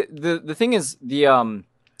 So the thing is, the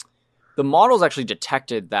models actually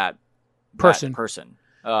detected that person.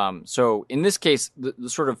 So in this case, the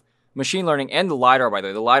sort of machine learning and the LiDAR, by the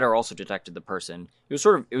way, the LiDAR also detected the person.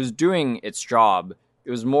 It was doing its job.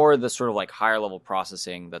 It was more the sort of like higher level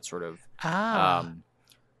processing that sort of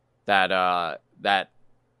that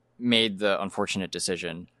made the unfortunate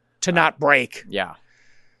decision to not brake. Yeah.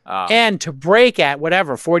 And to brake at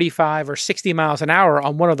whatever, 45 or 60 miles an hour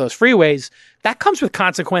on one of those freeways, that comes with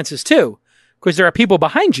consequences too, because there are people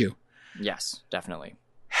behind you. Yes, definitely.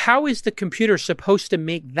 How is the computer supposed to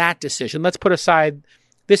make that decision? Let's put aside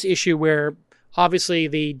this issue where obviously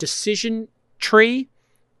the decision tree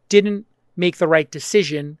didn't make the right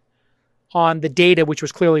decision on the data which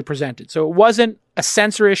was clearly presented. So it wasn't a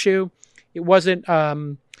sensor issue. It wasn't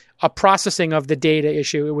a processing of the data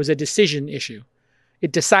issue. It was a decision issue.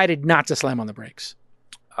 It decided not to slam on the brakes.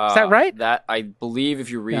 Is that right? That I believe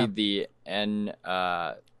if you read the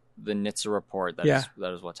NHTSA report, that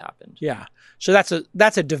is what's happened. Yeah. So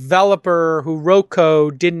that's a developer who wrote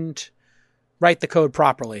code, didn't write the code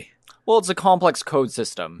properly. Well, it's a complex code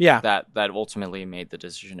system that ultimately made the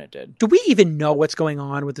decision it did. Do we even know what's going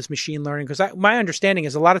on with this machine learning? Because my understanding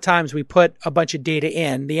is a lot of times we put a bunch of data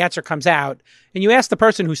in, the answer comes out, and you ask the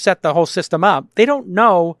person who set the whole system up, they don't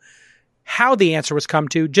know how the answer was come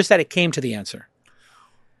to, just that it came to the answer.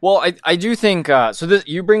 Well, I do think,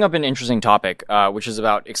 you bring up an interesting topic, which is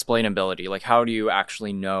about explainability. Like, how do you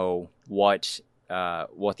actually know what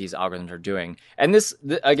these algorithms are doing? And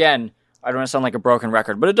again, I don't want to sound like a broken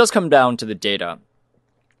record, but it does come down to the data.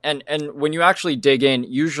 And when you actually dig in,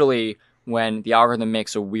 usually when the algorithm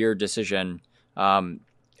makes a weird decision,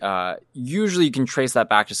 usually you can trace that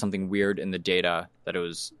back to something weird in the data that it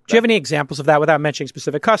was. Do you have any examples of that without mentioning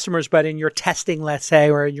specific customers, but in your testing, let's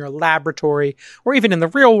say, or in your laboratory, or even in the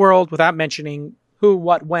real world without mentioning who,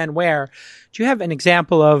 what, when, where? Do you have an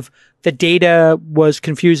example of the data was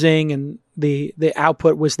confusing and the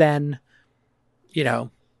output was then,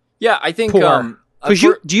 Yeah, I think do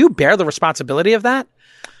you bear the responsibility of that?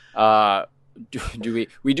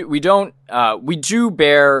 We do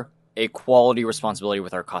bear a quality responsibility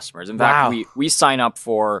with our customers. In fact, we sign up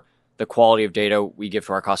for the quality of data we give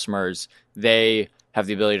to our customers. They have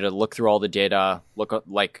the ability to look through all the data,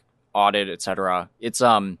 audit, etc. It's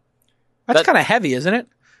that's kind of heavy, isn't it?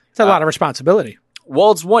 It's a lot of responsibility.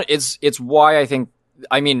 Well, it's why I think.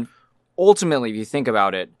 I mean, ultimately, if you think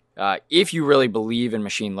about it. If you really believe in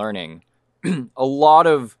machine learning, a lot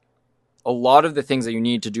of the things that you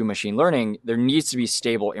need to do machine learning, there needs to be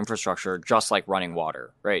stable infrastructure, just like running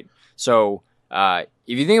water, right? So if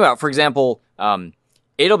you think about, for example,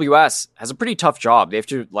 AWS has a pretty tough job. They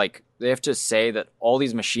have to say that all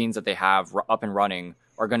these machines that they have up and running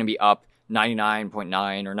are going to be up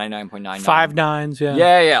 99.9 or 99.99. 5 nines, yeah.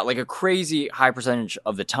 Yeah, like a crazy high percentage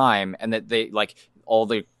of the time, and that they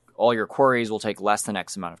all your queries will take less than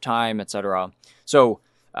X amount of time, etc. So,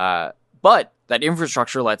 but that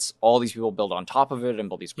infrastructure lets all these people build on top of it and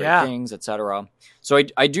build these great things, etc. So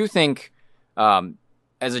I do think,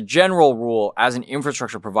 as a general rule, as an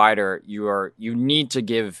infrastructure provider, you need to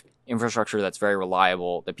give infrastructure that's very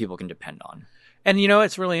reliable that people can depend on. And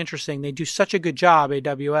it's really interesting. They do such a good job,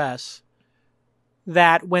 AWS,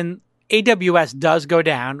 that when AWS does go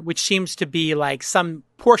down, which seems to be like some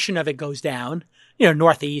portion of it goes down,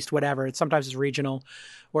 Northeast, whatever. Sometimes it's regional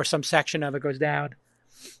or some section of it goes down.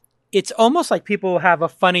 It's almost like people have a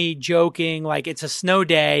funny joking, like it's a snow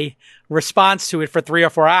day response to it for 3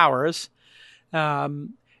 or 4 hours.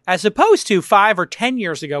 As opposed to 5 or 10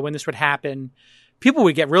 years ago when this would happen, people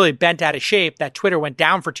would get really bent out of shape that Twitter went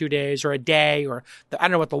down for 2 days or a day, or I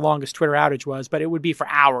don't know what the longest Twitter outage was, but it would be for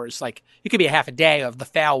hours. Like it could be a half a day of the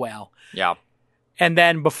fail whale. Yeah. And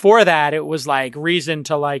then before that, it was like reason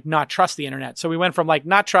to like not trust the internet. So we went from like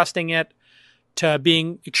not trusting it to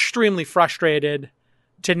being extremely frustrated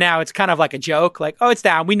to now it's kind of like a joke. Like, oh, it's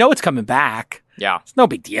down. We know it's coming back. Yeah. It's no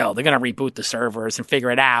big deal. They're going to reboot the servers and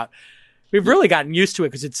figure it out. We've really gotten used to it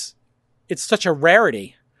because it's such a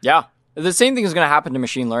rarity. Yeah. The same thing is going to happen to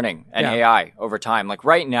machine learning and AI over time. Like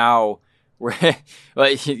right now,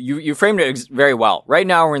 you framed it very well. Right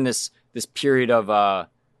now, we're in this period of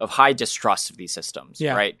high distrust of these systems,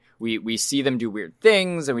 Yeah. right? We see them do weird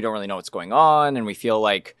things and we don't really know what's going on, and we feel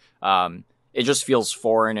like it just feels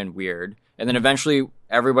foreign and weird. And then eventually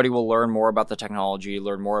everybody will learn more about the technology,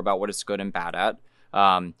 learn more about what it's good and bad at.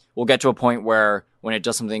 We'll get to a point where when it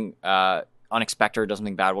does something unexpected or does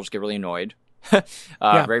something bad, we'll just get really annoyed,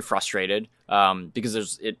 very frustrated,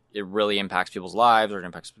 because it really impacts people's lives, or it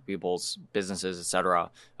impacts people's businesses, etc.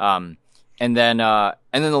 And then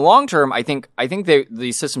in the long term, I think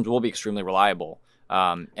these systems will be extremely reliable.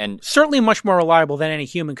 And Certainly much more reliable than any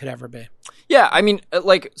human could ever be. yeah, I mean,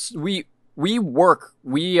 like we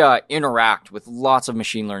interact with lots of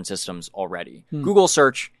machine learning systems already. Google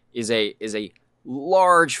search is a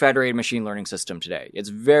large federated machine learning system today. It's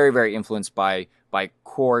very, very influenced by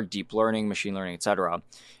core deep learning, machine learning, etc.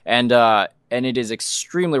 And it is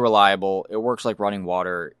extremely reliable. It works like running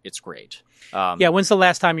water. It's great. When's the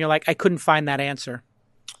last time you're like, I couldn't find that answer?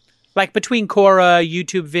 Like between Quora,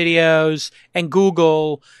 YouTube videos, and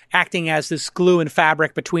Google acting as this glue and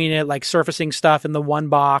fabric between it, like surfacing stuff in the one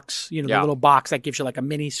box, the little box that gives you like a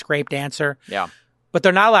mini scraped answer. Yeah. But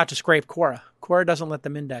they're not allowed to scrape Quora. Quora doesn't let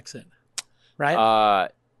them index it, right? I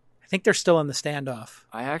think they're still in the standoff.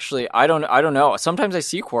 I don't know. Sometimes I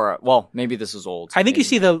see Quora. Well, maybe this is old. I think you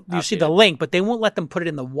see the outdated. link, but they won't let them put it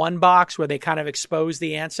in the one box where they kind of expose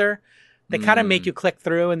the answer. They kind of make you click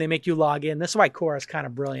through and they make you log in. This is why Quora is kind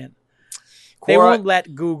of brilliant. They won't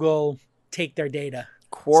let Google take their data.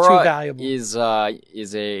 Quora it's too valuable. is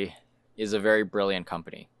a very brilliant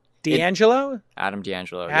company. D'Angelo? Adam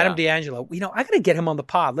D'Angelo. Adam D'Angelo. I got to get him on the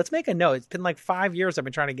pod. Let's make a note. It's been like 5 years I've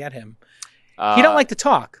been trying to get him. He don't like to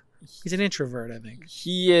talk. He's an introvert, I think.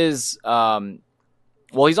 He is, he's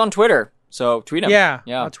on Twitter, so tweet him. Yeah.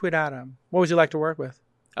 I'll tweet at him. What was he like to work with?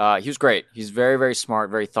 He was great. He's very, very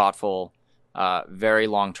smart, very thoughtful, very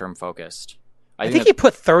long-term focused. I think he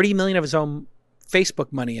put 30 million of his own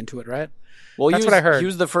Facebook money into it, right? Well, that's what I heard. He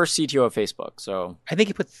was the first CTO of Facebook, so I think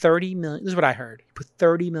he put 30 million. This is what I heard. He put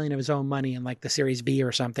 30 million of his own money in like the Series B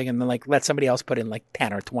or something, and then like let somebody else put in like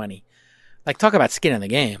 10 or 20. Like, talk about skin in the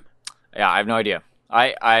game. Yeah, I have no idea.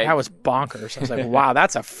 That was bonkers. I was like, wow,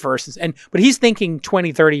 that's a first. But he's thinking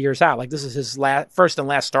 20, 30 years out. Like, this is his first and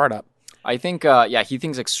last startup. I think, he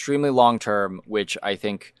thinks extremely long term, which I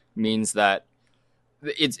think means that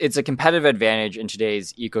it's a competitive advantage in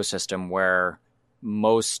today's ecosystem where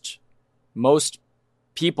most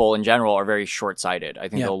people in general are very short-sighted. I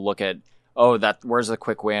think they'll look at, where's the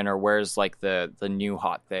quick win, or where's like the new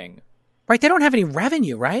hot thing. Right. They don't have any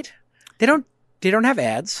revenue, right? They don't have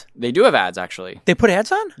ads. They do have ads, actually. They put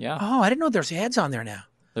ads on? Yeah. Oh, I didn't know there's ads on there now.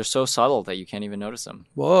 They're so subtle that you can't even notice them.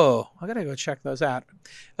 Whoa. I got to go check those out.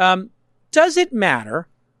 Does it matter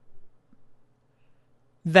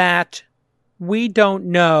that we don't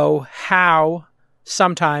know how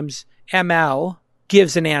sometimes ML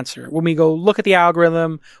gives an answer? When we go look at the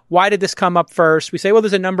algorithm, why did this come up first? We say, well,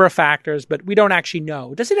 there's a number of factors, but we don't actually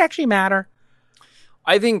know. Does it actually matter?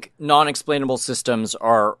 I think non-explainable systems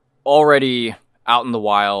are already out in the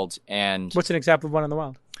wild. And what's an example of one in the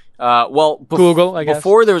wild? Google, I guess.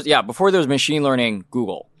 Before there was machine learning,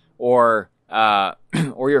 Google, or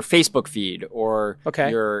your Facebook feed, or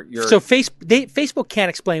your. So Facebook can't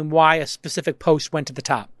explain why a specific post went to the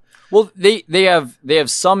top. Well, they have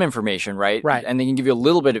some information, right? Right. And they can give you a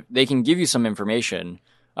little bit. They can give you some information,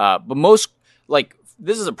 but most, like,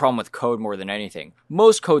 this is a problem with code more than anything.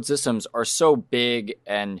 Most code systems are so big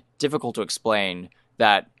and difficult to explain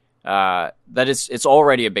that it's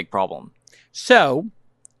already a big problem. So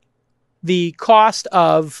the cost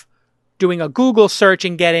of doing a Google search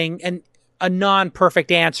and getting a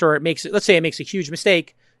non-perfect answer, let's say it makes a huge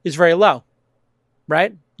mistake, is very low,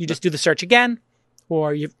 right? You just do the search again,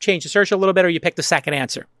 or you change the search a little bit, or you pick the second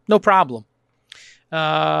answer. No problem.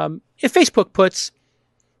 If Facebook puts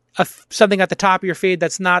something at the top of your feed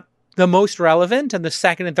that's not the most relevant, and the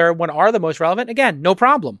second and third one are the most relevant, again, no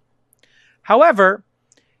problem. However,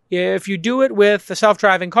 if you do it with a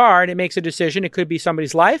self-driving car and it makes a decision, it could be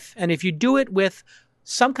somebody's life. And if you do it with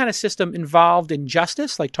some kind of system involved in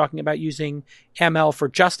justice, like talking about using ML for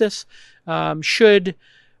justice, should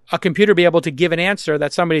a computer be able to give an answer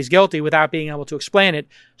that somebody's guilty without being able to explain it?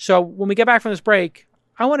 So when we get back from this break,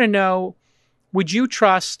 I want to know, would you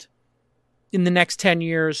trust in the next 10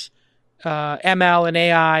 years ML and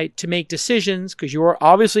AI to make decisions, because you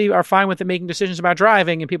obviously are fine with it making decisions about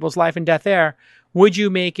driving and people's life and death there. Would you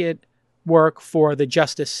make it work for the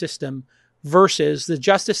justice system versus the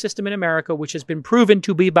justice system in America, which has been proven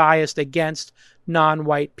to be biased against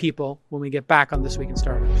non-white people, when we get back on This Week in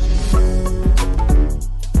Startups?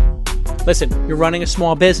 Listen, you're running a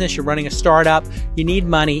small business, you're running a startup, you need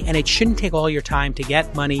money, and it shouldn't take all your time to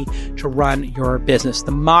get money to run your business.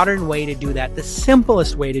 The modern way to do that, the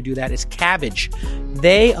simplest way to do that is Kabbage.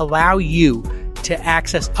 They allow you to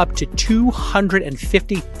access up to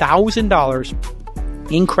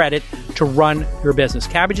 $250,000 in credit to run your business.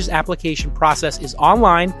 Kabbage's application process is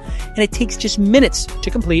online, and it takes just minutes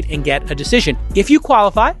to complete and get a decision. If you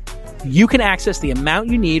qualify, you can access the amount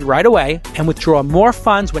you need right away and withdraw more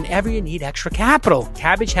funds whenever you need extra capital.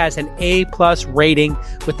 Kabbage has an A+ rating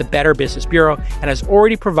with the Better Business Bureau and has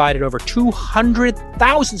already provided over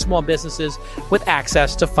 200,000 small businesses with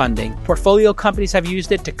access to funding. Portfolio companies have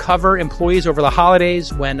used it to cover employees over the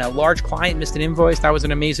holidays when a large client missed an invoice. That was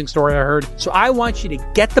an amazing story I heard. So I want you to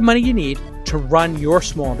get the money you need to run your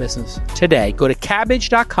small business today. Go to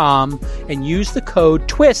Kabbage.com and use the code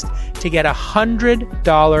TWIST to get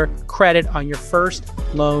 $100 credit on your first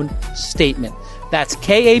loan statement. That's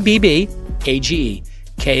Kabbage,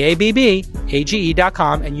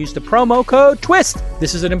 Kabbage.com, and use the promo code TWIST.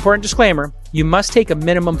 This is an important disclaimer. You must take a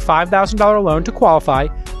minimum $5,000 loan to qualify.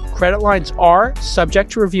 Credit lines are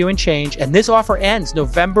subject to review and change, and this offer ends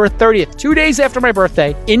November 30th, 2 days after my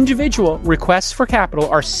birthday. Individual requests for capital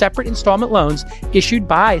are separate installment loans issued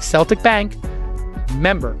by Celtic Bank,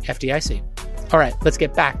 member FDIC. All right, let's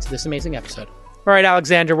get back to this amazing episode. All right,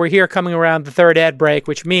 Alexander, we're here coming around the third ad break,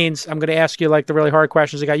 which means I'm going to ask you like the really hard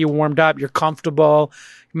questions. I got you warmed up. You're comfortable.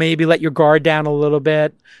 Maybe let your guard down a little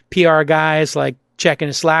bit. PR guys like checking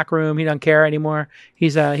his Slack room. He doesn't care anymore.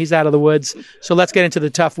 He's out of the woods. So let's get into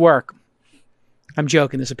the tough work. I'm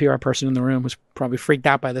joking. There's a PR person in the room who's probably freaked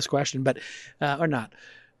out by this question, but or not.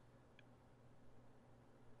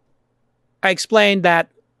 I explained that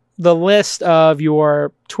the list of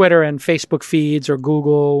your Twitter and Facebook feeds or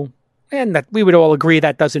Google, and that we would all agree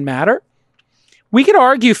that doesn't matter. We could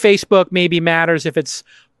argue Facebook maybe matters if it's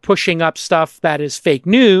pushing up stuff that is fake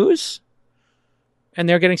news, and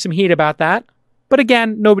they're getting some heat about that. But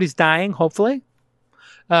again, nobody's dying, hopefully.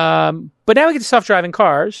 But now we get to self-driving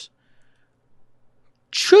cars.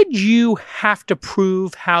 Should you have to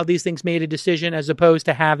prove how these things made a decision as opposed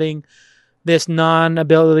to having this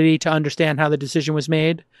non-ability to understand how the decision was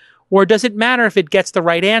made? Or does it matter if it gets the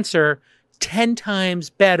right answer 10 times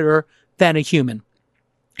better than a human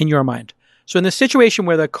in your mind? So in the situation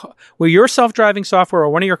where your self-driving software or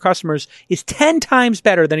one of your customers is 10 times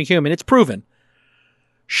better than a human, it's proven.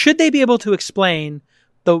 Should they be able to explain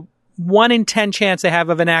the 1 in 10 chance they have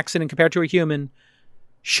of an accident compared to a human?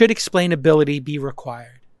 Should explainability be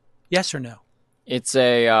required? Yes or no? This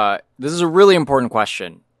is a really important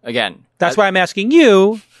question. Again, that's why I'm asking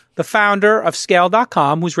you, the founder of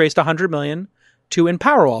Scale.com, who's raised $100 million to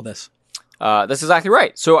empower all this. That's exactly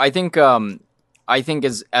right. So I think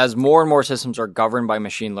as more and more systems are governed by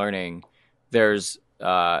machine learning, it's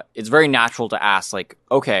very natural to ask, like,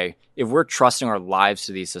 okay, if we're trusting our lives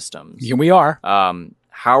to these systems, here we are.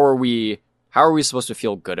 How are we supposed to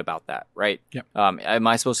feel good about that, right? Yep. Am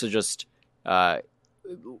I supposed to just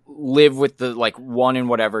live with the like 1 in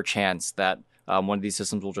whatever chance that one of these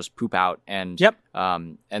systems will just poop out and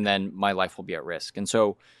then my life will be at risk? And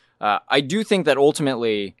so I do think that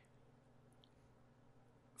ultimately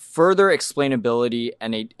further explainability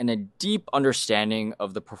and a deep understanding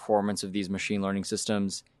of the performance of these machine learning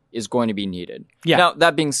systems is going to be needed. Yeah. Now,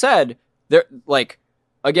 that being said, there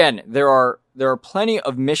are plenty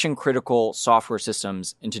of mission critical software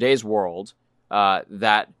systems in today's world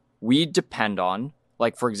that we depend on.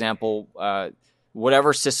 Like, for example,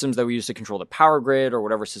 whatever systems that we use to control the power grid or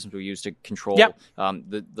whatever systems we use to control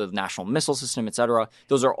the national missile system, et cetera.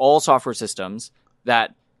 Those are all software systems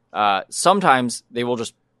that sometimes they will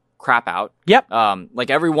just crap out. Yep. Like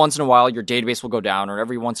every once in a while, your database will go down, or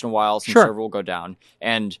every once in a while, some server will go down.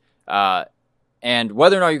 And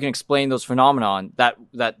whether or not you can explain those phenomenon,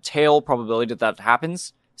 that tail probability that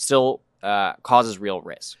happens still causes real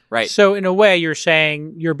risk, right? So in a way, you're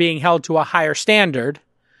saying you're being held to a higher standard.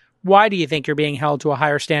 Why do you think you're being held to a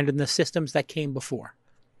higher standard than the systems that came before?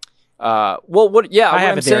 I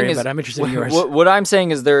have a theory, but I'm interested in yours. What I'm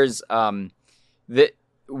saying is there's that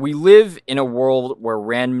we live in a world where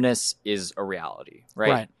randomness is a reality,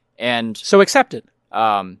 right? And so accept it.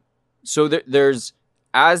 So there's,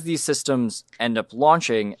 as these systems end up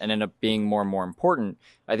launching and end up being more and more important,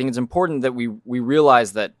 I think it's important that we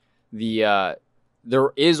realize that there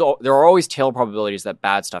are always tail probabilities that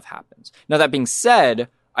bad stuff happens. Now, that being said,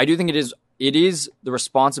 I do think it is the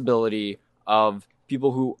responsibility of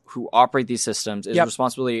people who operate these systems, is the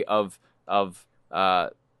responsibility of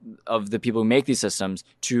the people who make these systems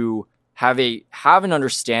to have an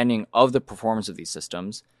understanding of the performance of these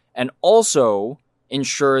systems, and also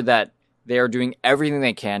ensure that they are doing everything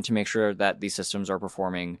they can to make sure that these systems are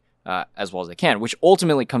performing as well as they can, which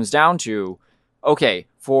ultimately comes down to, okay,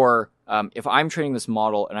 for if I'm training this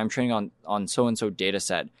model and I'm training on so-and-so data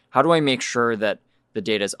set, how do I make sure that the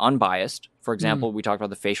data is unbiased? For example, we talked about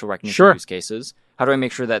the facial recognition use cases. How do I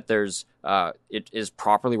make sure that it is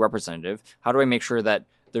properly representative? How do I make sure that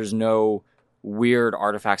there's no weird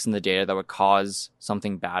artifacts in the data that would cause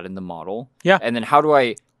something bad in the model? Yeah. And then how do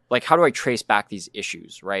I trace back these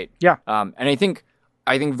issues, right? Yeah. And I think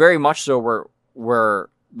very much so where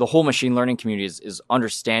the whole machine learning community is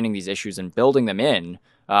understanding these issues and building them in.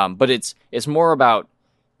 But it's more about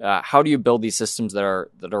how do you build these systems that are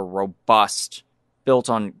robust, built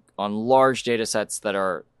on large data sets that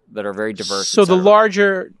are very diverse. So the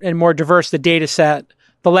larger and more diverse the data set,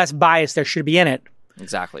 the less bias there should be in it.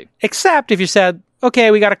 Exactly. Except if you said,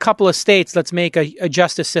 okay, we got a couple of states, let's make a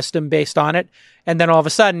justice system based on it. And then all of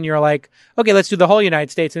a sudden you're like, okay, let's do the whole United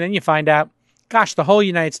States. And then you find out, gosh, the whole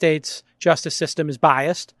United States justice system is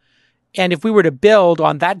biased. And if we were to build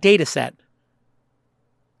on that data set,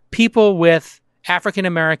 people with African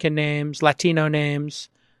American names, Latino names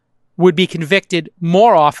would be convicted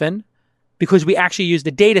more often because we actually used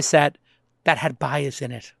a data set that had bias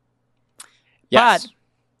in it. Yes. But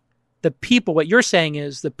the people, what you're saying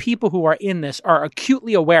is the people who are in this are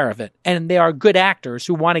acutely aware of it, and they are good actors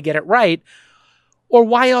who want to get it right. Or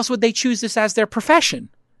why else would they choose this as their profession?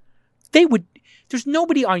 There's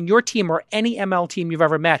nobody on your team or any ML team you've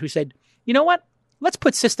ever met who said, you know what? Let's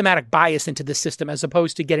put systematic bias into this system as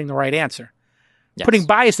opposed to getting the right answer. Yes. Putting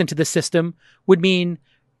bias into the system would mean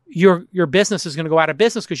your business is going to go out of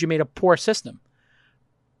business because you made a poor system.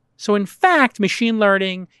 So in fact, machine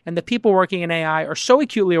learning and the people working in AI are so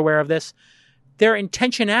acutely aware of this, their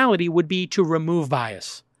intentionality would be to remove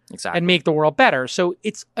bias. Exactly. And make the world better. So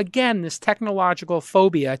it's, again, this technological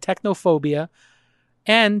phobia, technophobia,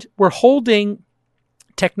 and we're holding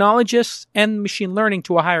technologists and machine learning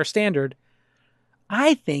to a higher standard,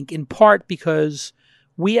 I think, in part because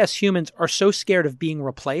we as humans are so scared of being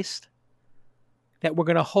replaced that we're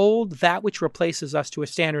going to hold that which replaces us to a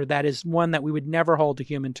standard that is one that we would never hold a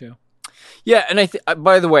human to. Yeah, and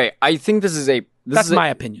by the way, I think that's my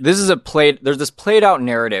opinion. There's this played out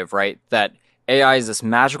narrative, right? That AI is this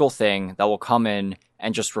magical thing that will come in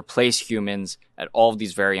and just replace humans at all of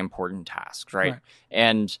these very important tasks, right?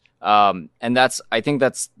 And I think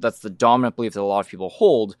that's the dominant belief that a lot of people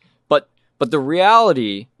hold. But the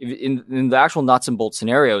reality in the actual nuts and bolts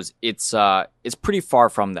scenarios, it's pretty far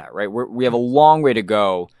from that, right? We have a long way to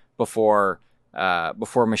go before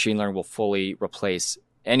machine learning will fully replace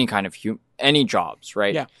any kind of any jobs,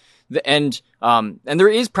 right? Yeah. And there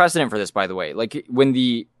is precedent for this, by the way. Like when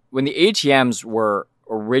the ATMs were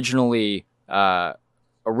originally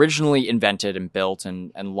invented and built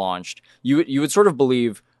and launched, you would sort of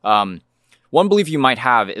believe, one belief you might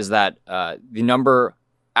have is that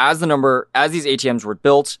as these ATMs were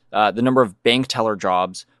built, the number of bank teller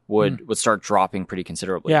jobs would start dropping pretty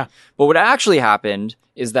considerably. Yeah. But what actually happened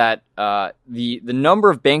is that the number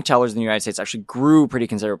of bank tellers in the United States actually grew pretty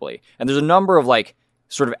considerably. And there's a number of like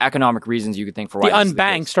sort of economic reasons you could think for why the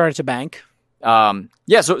unbanked started to bank.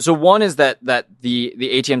 So one is that the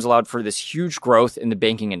ATMs allowed for this huge growth in the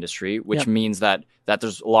banking industry, which means that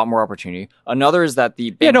there's a lot more opportunity. Another is that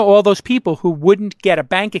all those people who wouldn't get a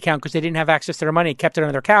bank account because they didn't have access to their money, kept it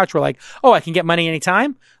on their couch, were like, oh, I can get money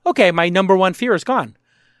anytime? Okay, my number one fear is gone.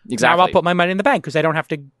 Exactly. Now I'll put my money in the bank because I don't have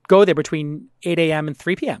to go there between 8 a.m. and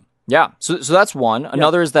 3 p.m. Yeah, so that's one.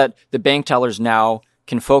 Another is that the bank tellers now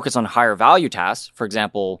can focus on higher value tasks. For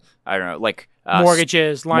example, I don't know, like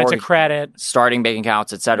mortgages, lines of credit, starting bank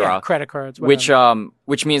accounts, etc. Credit cards, whatever.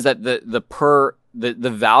 Which means that the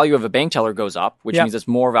value of a bank teller goes up, which means it's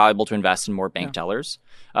more valuable to invest in more bank tellers.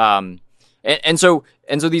 And so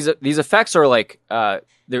these effects are like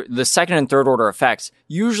the second and third order effects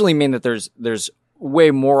usually mean that there's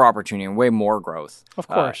way more opportunity and way more growth. Of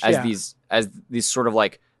course, as these sort of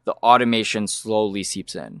like the automation slowly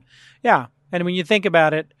seeps in. Yeah, and when you think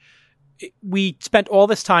about it, we spent all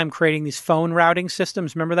this time creating these phone routing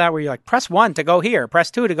systems. Remember that? Where you're like, press 1 to go here,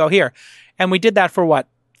 press 2 to go here. And we did that for what,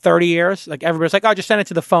 30 years? Like everybody's like, oh, just send it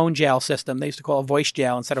to the phone jail system. They used to call it voice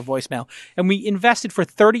jail instead of voicemail. And we invested for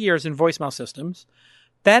 30 years in voicemail systems.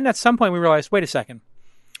 Then at some point we realized, wait a second.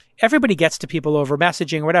 Everybody gets to people over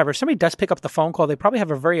messaging or whatever. If somebody does pick up the phone call, they probably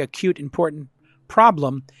have a very acute, important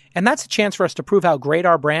problem. And that's a chance for us to prove how great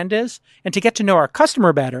our brand is and to get to know our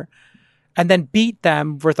customer better and then beat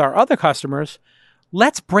them with our other customers.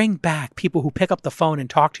 Let's bring back people who pick up the phone and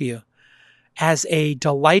talk to you as a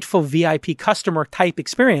delightful VIP customer type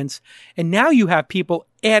experience. And now you have people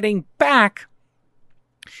adding back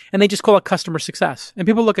and they just call it customer success. And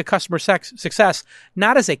people look at customer success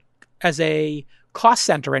not as a cost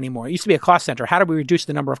center anymore. It used to be a cost center. How do we reduce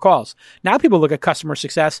the number of calls? Now people look at customer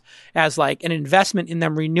success as like an investment in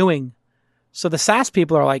them renewing. So the SaaS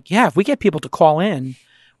people are like, yeah, if we get people to call in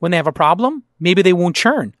when they have a problem, maybe they won't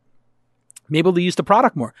churn. Maybe they'll use the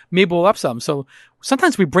product more. Maybe we'll upsell them. So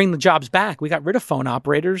sometimes we bring the jobs back. We got rid of phone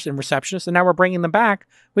operators and receptionists, and now we're bringing them back.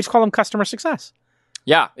 We just call them customer success.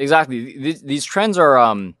 Yeah, exactly. These trends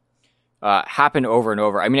are happen over and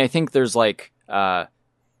over. I mean, I think there's like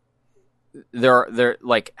they're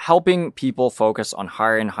like helping people focus on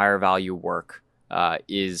higher and higher value work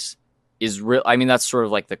is real. I mean, that's sort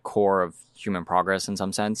of like the core of human progress in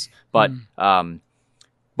some sense. But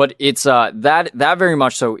it's that very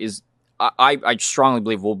much so is. I strongly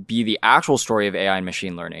believe will be the actual story of AI and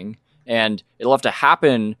machine learning, and it'll have to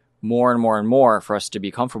happen more and more and more for us to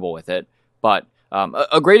be comfortable with it. But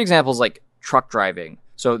a great example is like truck driving.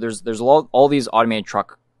 So there's all these automated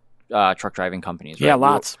truck driving companies. Right? Yeah,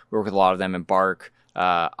 lots. We work with a lot of them, Embark,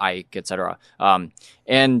 Ike, etc. And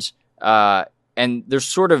there's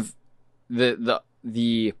sort of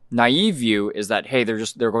the naive view is that, hey,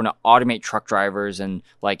 they're going to automate truck drivers, and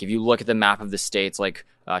like if you look at the map of the states, like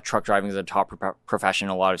truck driving is a top profession in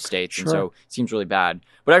a lot of states, Sure. and so it seems really bad.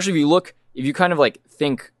 But actually, if you kind of like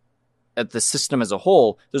think at the system as a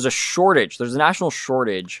whole, there's a national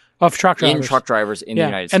shortage Of truck drivers. in the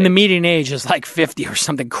United States. And the median age is like 50 or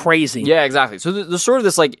something crazy. Yeah, exactly. So there's sort of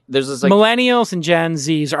this like Millennials and Gen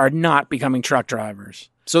Zs are not becoming truck drivers.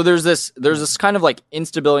 So there's this kind of like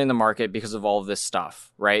instability in the market because of all of this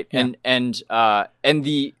stuff, right? Yeah. And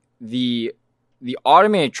the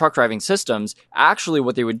automated truck driving systems, actually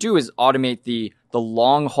what they would do is automate the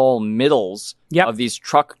long haul middles Yep. of these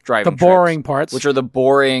truck driving The boring trips, parts. which are the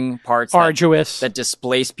boring parts Arduous. that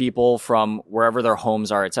displace people from wherever their homes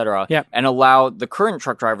are, etc. Yep. And allow the current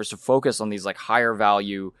truck drivers to focus on these like higher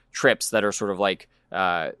value trips that are sort of like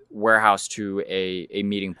warehouse to a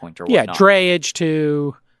meeting point or whatnot. Drayage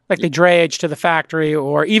to the drayage to the factory,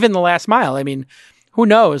 or even the last mile. I mean, who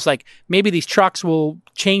knows? Like maybe these trucks will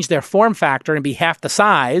change their form factor and be half the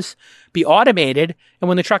size, be automated, and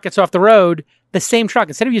when the truck gets off the road, the same truck,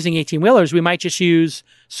 instead of using 18-wheelers, we might just use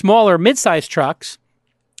smaller mid-sized trucks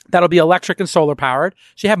that'll be electric and solar powered.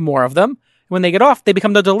 So you have more of them. When they get off, they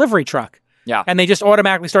become the delivery truck. Yeah. And they just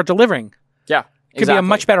automatically start delivering. Yeah. Could be a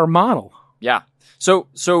much better model. Yeah. So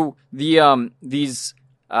these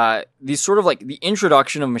sort of like the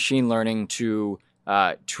introduction of machine learning to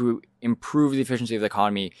improve the efficiency of the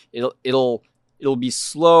economy, it'll be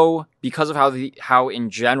slow because of how in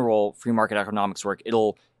general free market economics work.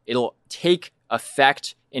 It'll take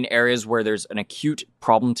effect in areas where there's an acute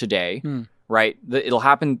problem today, right? It'll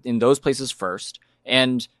happen in those places first,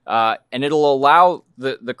 and it'll allow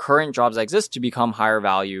the current jobs that exist to become higher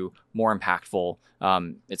value, more impactful,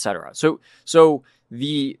 etc. So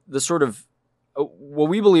the sort of what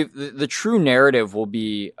we believe the true narrative will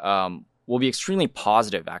be extremely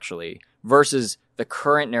positive actually, versus the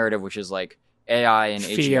current narrative, which is like AI and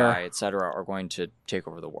Fear. AGI, etc., are going to take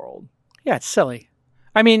over the world. Yeah, it's silly.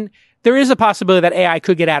 I mean, there is a possibility that AI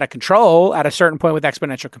could get out of control at a certain point with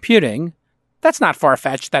exponential computing. That's not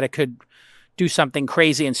far-fetched that it could do something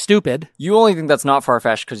crazy and stupid. You only think that's not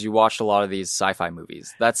far-fetched because you watched a lot of these sci-fi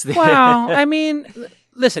movies. That's the Well, I mean,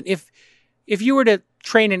 listen, if you were to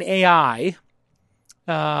train an AI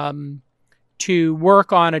to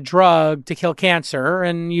work on a drug to kill cancer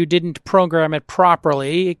and you didn't program it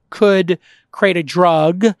properly, it could create a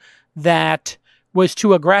drug that was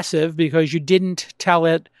too aggressive because you didn't tell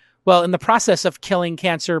it, well, in the process of killing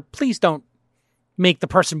cancer, please don't make the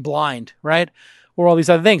person blind, right? Or all these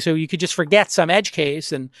other things. So you could just forget some edge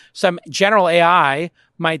case, and some general AI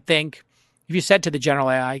might think, if you said to the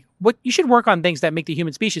general AI, what you should work on things that make the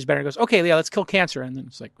human species better, it goes, okay, yeah, let's kill cancer. And then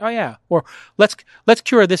it's like, oh yeah. Or let's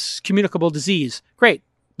cure this communicable disease. Great.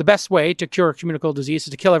 The best way to cure a communicable disease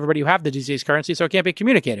is to kill everybody who have the disease currently so it can't be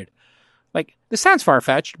communicated. Like, this sounds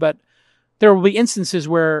far-fetched, but there will be instances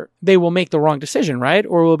where they will make the wrong decision, right?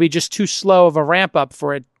 Or will be just too slow of a ramp up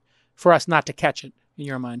for us not to catch it, in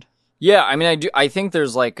your mind. Yeah, I mean, I think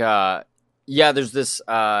there's like, there's this,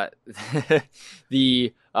 the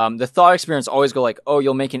thought experience always go like, oh,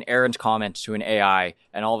 you'll make an errant comment to an AI,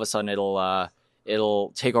 and all of a sudden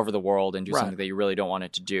it'll take over the world and do something that you really don't want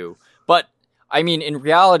it to do. But I mean, in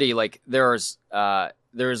reality, like there's a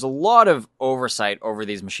lot of oversight over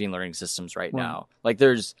these machine learning systems right now. Like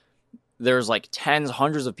there's like tens,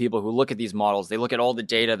 hundreds of people who look at these models. They look at all the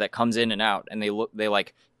data that comes in and out, and they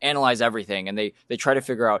like analyze everything, and they try to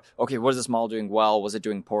figure out, okay, what is this model doing well? Was it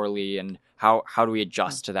doing poorly? And how do we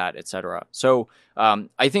adjust to that, et cetera? So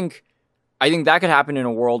I think I think that could happen in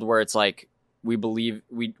a world where it's like we believe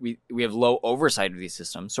we have low oversight of these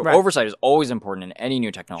systems. So oversight is always important in any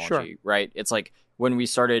new technology, right? It's like when we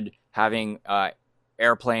started having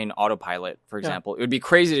airplane autopilot, for example, it would be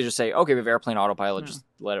crazy to just say, okay, we have airplane autopilot, just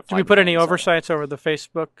let it fly. Do we put any oversights over the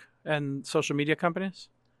Facebook and social media companies?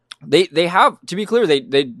 They have, to be clear, they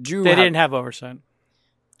do. They didn't have oversight.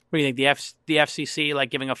 What do you think? The FCC, like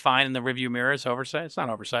giving a fine in the rearview mirror, is oversight? It's not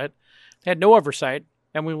oversight. They had no oversight,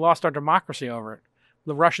 and we lost our democracy over it.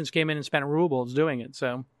 The Russians came in and spent rubles doing it.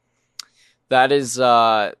 So that is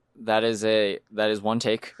one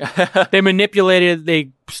take. They manipulated.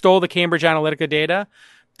 They stole the Cambridge Analytica data.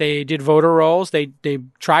 They did voter rolls. They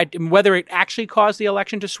tried. Whether it actually caused the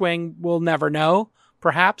election to swing, we'll never know.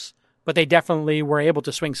 Perhaps, but they definitely were able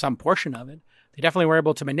to swing some portion of it. They definitely were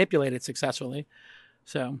able to manipulate it successfully.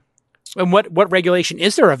 So, and what regulation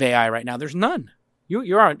is there of AI right now? There's none.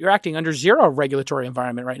 You're acting under zero regulatory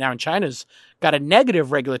environment right now, and China's got a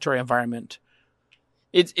negative regulatory environment.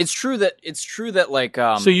 It's true that like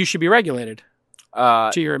so you should be regulated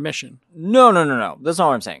to your emission. No. That's not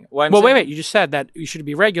what I'm saying. Wait. You just said that you should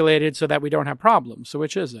be regulated so that we don't have problems. So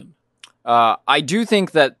which is it? I do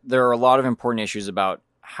think that there are a lot of important issues about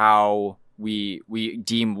how we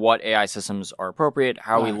deem what AI systems are appropriate,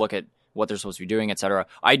 how we look at what they're supposed to be doing, et cetera.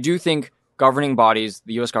 I do think governing bodies,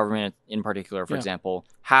 the U.S. government in particular, for example,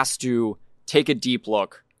 has to take a deep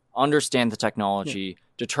look, understand the technology,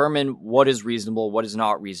 determine what is reasonable, what is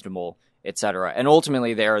not reasonable, et cetera. And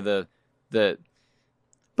ultimately, they are the.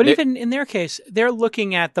 But even in their case, they're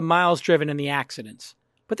looking at the miles driven and the accidents.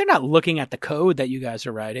 But they're not looking at the code that you guys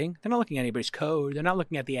are writing. They're not looking at anybody's code. They're not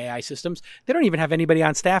looking at the AI systems. They don't even have anybody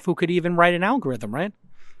on staff who could even write an algorithm, right?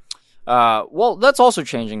 Well, that's also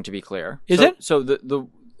changing, to be clear. Is it? So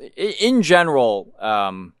in general,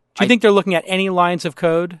 do you think they're looking at any lines of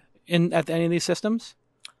code at any of these systems?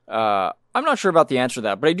 I'm not sure about the answer to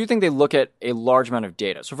that, but I do think they look at a large amount of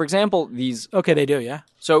data. So, for example, these. Okay, they do, yeah.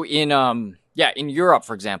 So in Europe,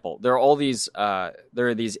 for example, there are these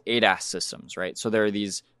ADAS systems, right? So there are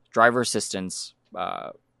these driver assistance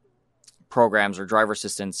programs or driver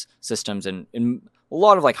assistance systems in a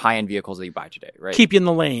lot of like high-end vehicles that you buy today, right? Keep you in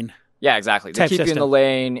the lane. Yeah, exactly. They keep you in the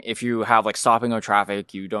lane. If you have like stopping or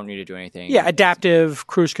traffic, you don't need to do anything. Yeah, adaptive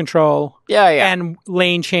cruise control. Yeah. And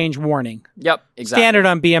lane change warning. Yep, exactly. Standard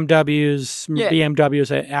on BMWs,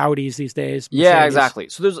 Audis these days. Mercedes. Yeah, exactly.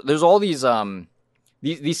 So there's all these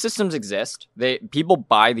systems exist. People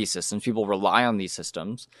buy these systems. People rely on these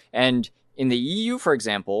systems. And in the EU, for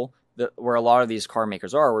example, where a lot of these car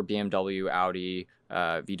makers are, where BMW, Audi,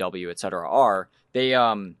 VW, et cetera, are, they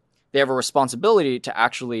have a responsibility to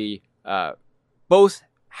actually both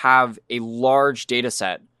have a large data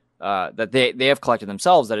set that they have collected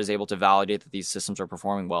themselves that is able to validate that these systems are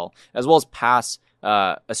performing well, as well as pass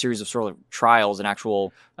a series of sort of trials and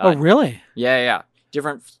actual. Oh, really? Yeah.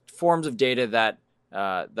 Different forms of data that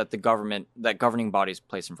governing bodies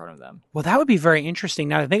place in front of them. Well, that would be very interesting.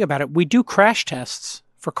 Now to think about it, we do crash tests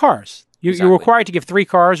for cars. You're required to give 3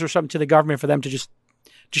 cars or something to the government for them to just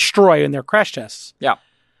destroy in their crash tests. Yeah.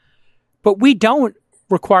 But we don't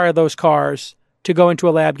require those cars to go into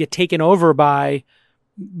a lab, get taken over by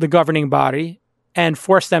the governing body, and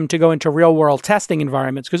force them to go into real-world testing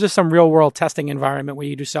environments. Because there's some real-world testing environment where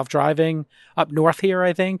you do self-driving up north here,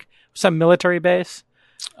 I think. Some military base.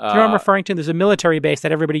 Do you know what I'm referring to? There's a military base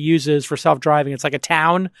that everybody uses for self-driving. It's like a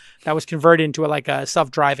town that was converted into like a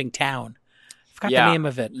self-driving town. I forgot the name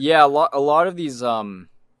of it. Yeah, a lot of these... it's like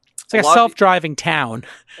a self-driving town.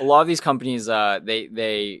 A lot of these companies,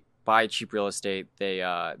 they buy cheap real estate. They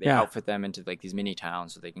outfit them into like these mini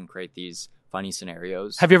towns so they can create these funny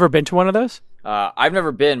scenarios. Have you ever been to one of those? I've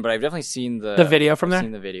never been, but I've definitely seen the video from there. I've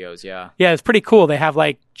seen the videos, yeah. Yeah, it's pretty cool. They have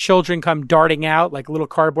like children come darting out, like little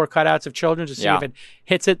cardboard cutouts of children to see if it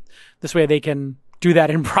hits it. This way they can do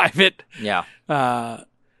that in private. Yeah. But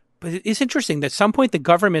it's interesting that at some point the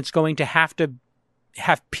government's going to have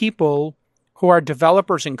people who are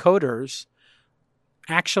developers and coders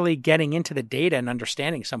actually getting into the data and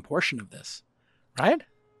understanding some portion of this, right?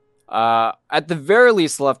 At the very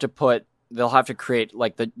least, they'll have to create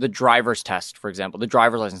like the driver's test, for example, the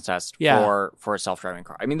driver's license test for a self-driving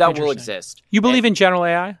car. I mean, that will exist. You believe in general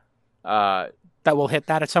AI? That will hit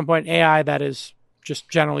that at some point? AI that is just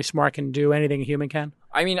generally smart, can do anything a human can?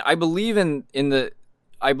 I mean, I believe in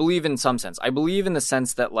some sense. I believe in the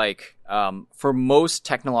sense that like for most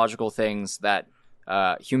technological things that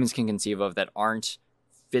humans can conceive of that aren't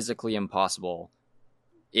physically impossible,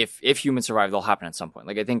 if humans survive, they'll happen at some point.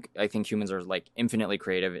 Like I think humans are like infinitely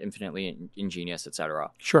creative, infinitely ingenious,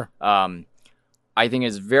 etc. Sure. I think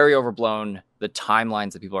it's very overblown the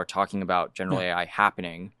timelines that people are talking about general AI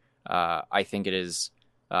happening. I think it is.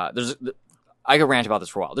 I could rant about this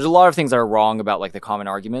for a while. There's a lot of things that are wrong about like the common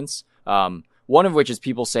arguments. One of which is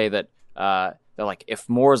people say that they're like, if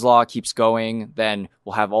Moore's law keeps going, then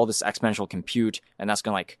we'll have all this exponential compute, and that's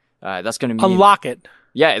gonna mean Unlock it.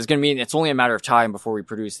 Yeah, it's gonna mean it's only a matter of time before we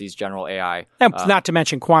produce these general AI. Not to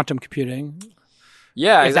mention quantum computing.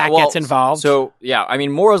 Yeah, if that gets involved. So yeah, I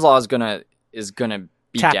mean Moore's law is gonna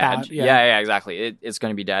be Tap dead. out, yeah. Yeah, exactly. It's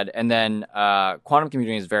gonna be dead, and then quantum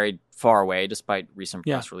computing is very far away, despite recent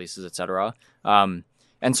press releases, etc.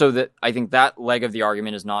 And so that I think that leg of the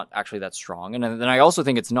argument is not actually that strong. And then I also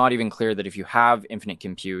think it's not even clear that if you have infinite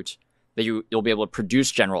compute, that you'll be able to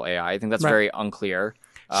produce general AI. I think that's very unclear.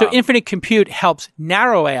 So infinite compute helps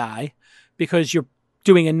narrow AI because you're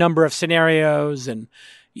doing a number of scenarios and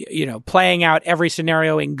playing out every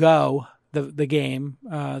scenario in Go, the game,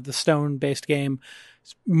 the stone-based game.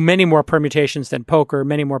 Many more permutations than poker,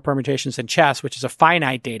 many more permutations than chess, which is a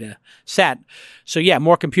finite data set. So yeah,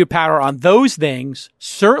 more compute power on those things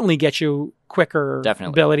certainly gets you quicker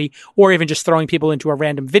ability, or even just throwing people into a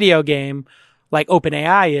random video game like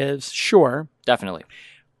OpenAI is, sure. Definitely.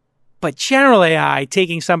 But general AI,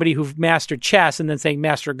 taking somebody who've mastered chess and then saying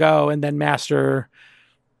master Go and then master,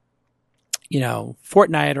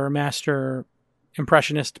 Fortnite or master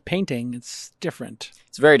impressionist painting, it's different.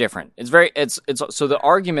 It's very different. It's so the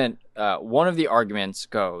argument, one of the arguments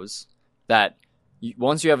goes that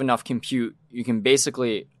once you have enough compute, you can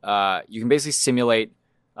basically simulate,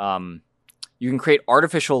 you can create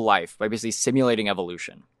artificial life by basically simulating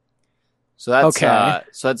evolution. So that's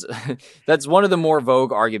that's one of the more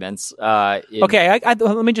vogue arguments. Let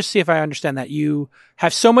me just see if I understand that. You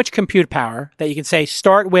have so much compute power that you can say,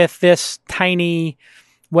 start with this tiny,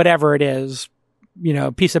 whatever it is,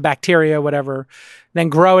 piece of bacteria, whatever, then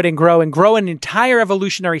grow it and grow an entire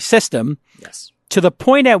evolutionary system. Yes. To the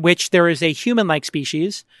point at which there is a human-like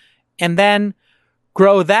species, and then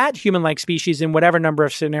grow that human-like species in whatever number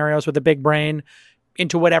of scenarios with a big brain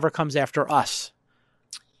into whatever comes after us.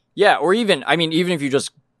 Yeah, or even if you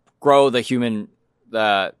just grow the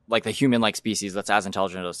human-like species that's as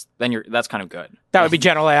intelligent as us, then that's kind of good. That would be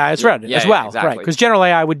general AI as well, exactly. Right? Because general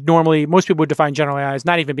AI most people would define general AI as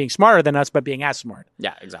not even being smarter than us, but being as smart.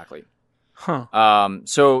 Yeah, exactly. Huh.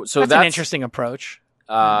 So that's an interesting approach.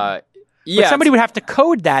 But somebody would have to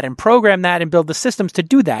code that and program that and build the systems to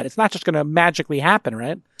do that. It's not just going to magically happen,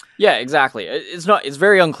 right? Yeah, exactly. It's not. It's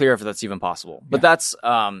very unclear if that's even possible. But that's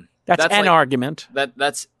an argument.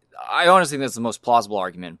 I honestly think that's the most plausible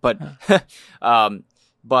argument. But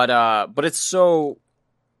but it's so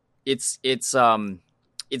it's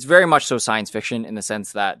very much so science fiction in the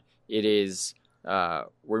sense that it is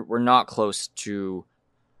we're not close to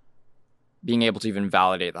being able to even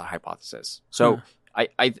validate the hypothesis. So I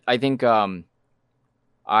think I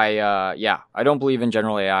don't believe in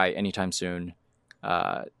general AI anytime soon,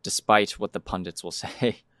 despite what the pundits will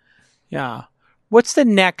say. Yeah. What's the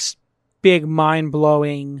next big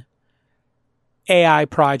mind-blowing AI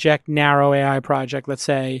project, narrow AI project, let's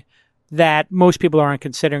say, that most people aren't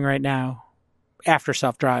considering right now after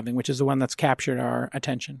self-driving, which is the one that's captured our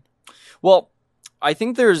attention? Well, I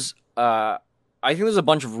think there's a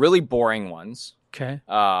bunch of really boring ones. Okay.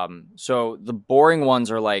 So the boring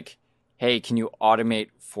ones are like, hey, can you automate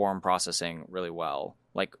form processing really well?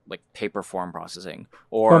 Like paper form processing.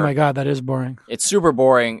 Or, oh my God, that is boring. It's super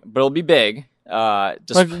boring, but it'll be big.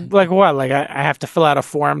 Like what? Like I have to fill out a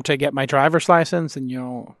form to get my driver's license and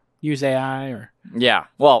use AI or? Yeah.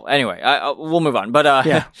 Well, anyway, we'll move on. But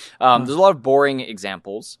there's a lot of boring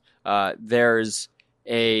examples. There's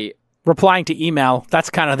a replying to email. That's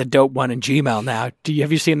kind of the dope one in Gmail now.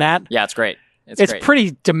 Have you seen that? Yeah, it's great. It's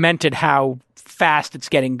pretty demented how fast it's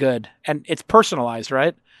getting good, and it's personalized,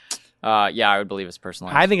 right? Yeah, I would believe it's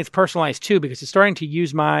personalized. I think it's personalized too because it's starting to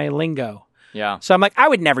use my lingo. Yeah. So I'm like, I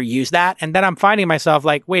would never use that. And then I'm finding myself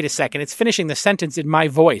like, wait a second, it's finishing the sentence in my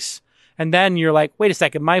voice. And then you're like, wait a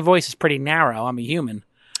second, my voice is pretty narrow. I'm a human.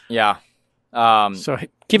 Yeah. So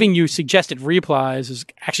giving you suggested replies is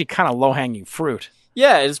actually kind of low-hanging fruit.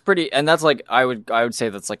 Yeah, it's pretty, and that's like, I would say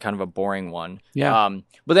that's like kind of a boring one. Yeah.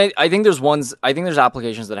 But I think there's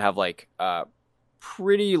applications that have like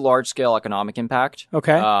pretty large-scale economic impact.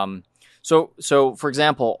 Okay. So for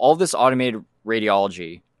example, all this automated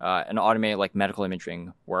radiology and automated like medical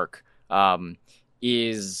imaging work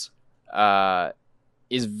is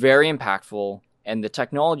very impactful, and the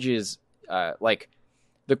technology is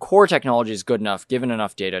the core technology is good enough, given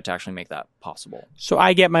enough data to actually make that possible. So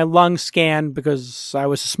I get my lungs scanned because I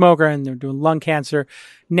was a smoker and they're doing lung cancer.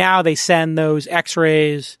 Now they send those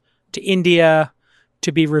x-rays to India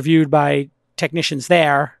to be reviewed by technicians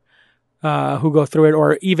there who go through it,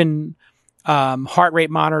 or even heart rate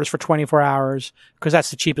monitors for 24 hours because that's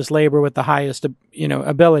the cheapest labor with the highest,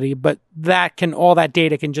 ability. But all that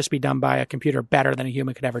data can just be done by a computer better than a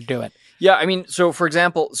human could ever do it. Yeah, I mean, so for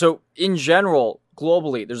example, in general,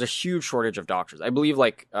 globally, there's a huge shortage of doctors. I believe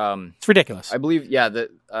it's ridiculous. I believe,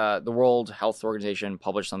 the World Health Organization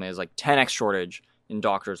published something that's like 10x shortage in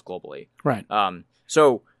doctors globally. Right.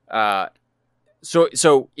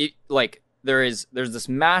 There's this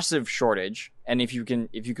massive shortage, and if you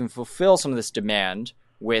can fulfill some of this demand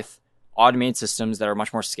with automated systems that are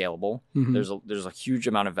much more scalable, there's a huge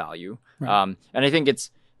amount of value. Right. And I think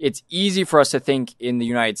it's easy for us to think in the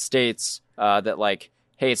United States that like,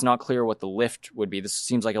 hey, it's not clear what the lift would be. This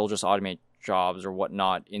seems like it'll just automate jobs or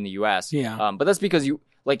whatnot in the US. Yeah. But that's because you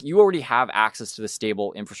already have access to the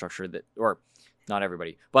stable infrastructure or not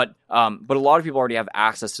everybody, but a lot of people already have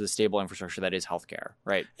access to the stable infrastructure that is healthcare,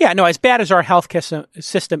 right? Yeah, no, as bad as our health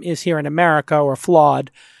system is here in America, or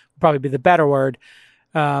flawed, would probably be the better word,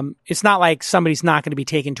 it's not like somebody's not going to be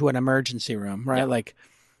taken to an emergency room, right?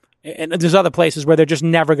 Yeah. And there's other places where they're just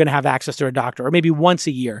never going to have access to a doctor, or maybe once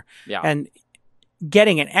a year. Yeah. And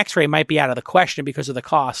getting an x-ray might be out of the question because of the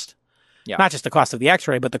cost. Yeah. Not just the cost of the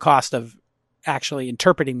x-ray, but the cost of actually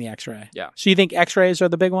interpreting the x-ray. Yeah. So you think x-rays are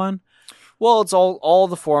the big one? Well, it's all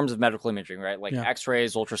the forms of medical imaging, right? Like Yeah.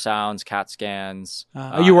 X-rays, ultrasounds, CAT scans.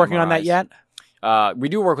 Are you working on that MRIs. yet? We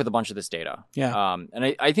do work with a bunch of this data. Yeah.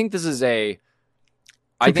 And I think this is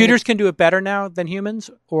Computers can do it better now than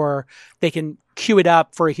humans, or they can queue it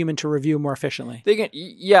up for a human to review more efficiently. They can,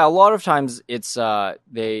 yeah. A lot of times it's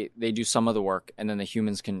they do some of the work, and then the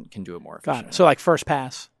humans can do it more efficiently. Got it. So like first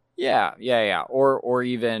pass. Yeah. Or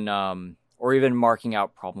even marking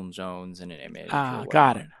out problem zones in an image. or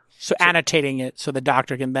Got it. whatnot. So annotating it so the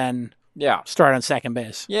doctor can then Yeah. start on second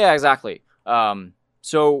base. Yeah, exactly.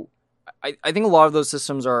 So I think a lot of those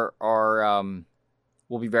systems are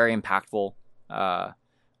will be very impactful.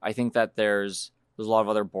 I think that there's a lot of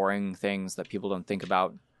other boring things that people don't think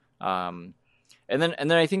about. And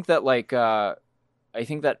then I think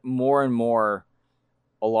that more and more,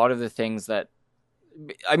 a lot of the things that,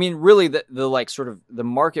 I mean, really the like sort of the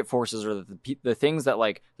market forces, or the things that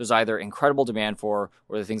like there's either incredible demand for,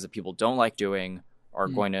 or the things that people don't like doing are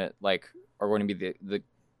going to be the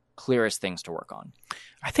clearest things to work on.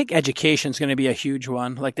 I think education is going to be a huge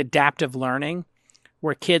one, like adaptive learning,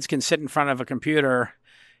 where kids can sit in front of a computer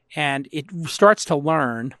and it starts to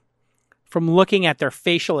learn from looking at their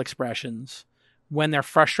facial expressions when they're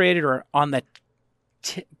frustrated or on the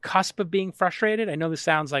cusp of being frustrated. I know this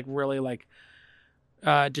sounds like really like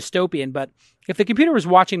dystopian, but if the computer is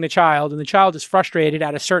watching the child and the child is frustrated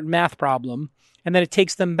at a certain math problem, and then it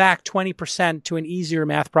takes them back 20% to an easier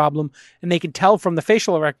math problem, and they can tell from the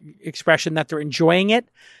facial expression that they're enjoying it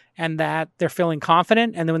and that they're feeling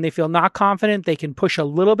confident, and then when they feel not confident, they can push a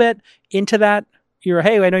little bit into that.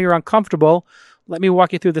 Hey, I know you're uncomfortable. Let me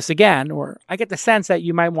walk you through this again. Or I get the sense that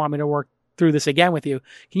you might want me to work through this again with you.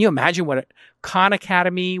 Can you imagine what a Khan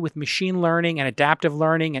Academy with machine learning and adaptive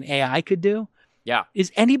learning and AI could do? Yeah.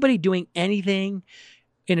 Is anybody doing anything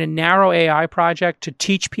in a narrow AI project to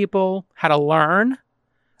teach people how to learn?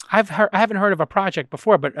 I haven't heard of a project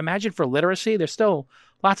before, but imagine for literacy, there's still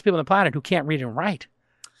lots of people on the planet who can't read and write.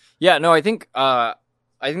 Yeah, no, I think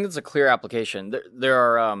that's a clear application. There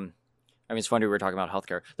are, I mean, it's funny we were talking about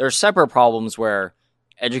healthcare. There are separate problems where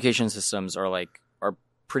education systems are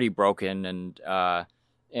pretty broken and are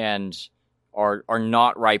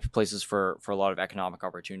not ripe places for a lot of economic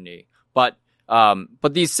opportunity. But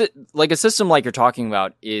these, like a system like you're talking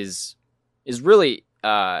about is really,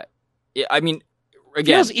 I mean,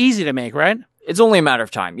 again, Feels easy to make, right? it's only a matter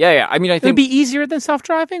of time. Yeah. I mean, I Would it think be easier than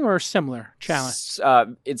self-driving or similar challenge?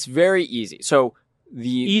 it's very easy. So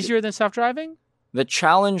Easier than self-driving? the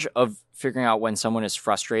challenge of figuring out when someone is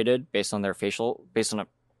frustrated based on a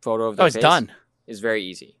photo of their It's face done. is very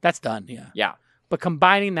easy. That's done, yeah. Yeah. But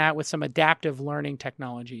combining that with some adaptive learning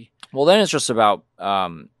technology. Well, then it's just about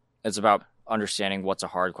understanding what's a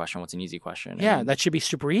hard question, what's an easy question. Yeah, and- that should be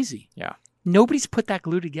super easy. Yeah. Nobody's put that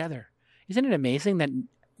glue together. Isn't it amazing that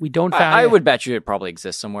we don't find I it? would bet you it probably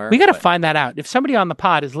exists somewhere. We got to but- find that out. If somebody on the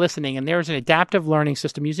pod is listening and there's an adaptive learning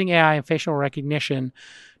system using AI and facial recognition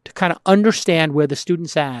to kind of understand where the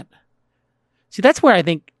student's at. See, that's where I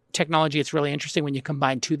think technology, it's really interesting when you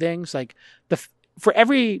combine two things. Like for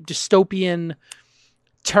every dystopian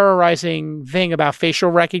terrorizing thing about facial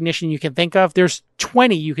recognition you can think of, there's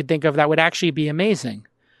 20 you could think of that would actually be amazing.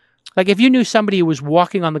 Like if you knew somebody who was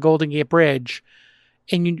walking on the Golden Gate Bridge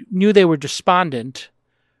and you knew they were despondent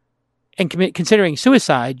and considering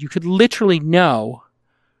suicide, you could literally know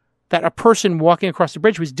that a person walking across the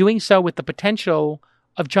bridge was doing so with the potential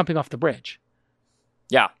of jumping off the bridge.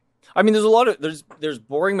 Yeah. I mean, there's a lot of there's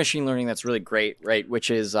boring machine learning that's really great, right? Which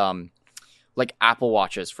is like Apple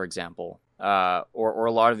Watches, for example, or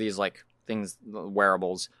a lot of these like things,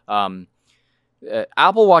 wearables.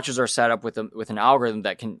 Apple Watches are set up with an algorithm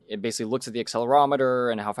that it basically looks at the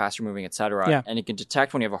accelerometer and how fast you're moving, etc. And it can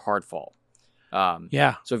detect when you have a hard fall. So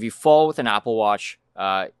if you fall with an Apple Watch,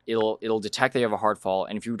 it'll detect that you have a hard fall,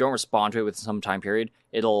 and if you don't respond to it within some time period,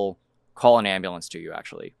 it'll call an ambulance to you.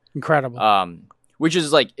 Actually, incredible. Which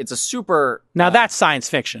is like it's a super. Now that's science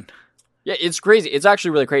fiction. Yeah, it's crazy. It's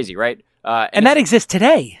actually really crazy, right? And that exists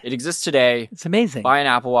today. It exists today. It's amazing. Buy an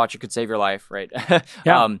Apple Watch; it could save your life, right?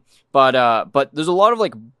 Yeah. But there's a lot of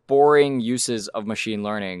like boring uses of machine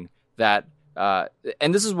learning that,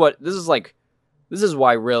 and this is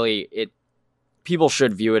why really people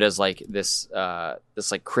should view it as like this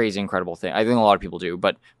like crazy incredible thing. I think a lot of people do,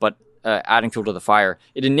 but adding fuel to the fire,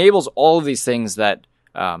 it enables all of these things that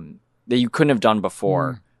you couldn't have done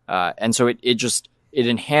before, and so it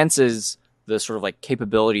enhances the sort of like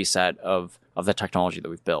capability set of the technology that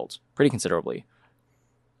we've built pretty considerably.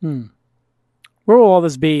 Where will all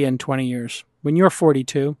this be in 20 years? When you're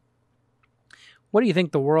 42, what do you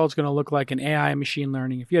think the world's going to look like in AI and machine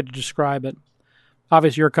learning? If you had to describe it,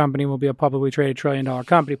 obviously your company will be a publicly traded $1 trillion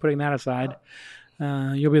company. Putting that aside,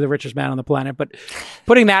 you'll be the richest man on the planet. But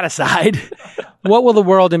putting that aside, what will the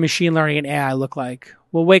world in machine learning and AI look like?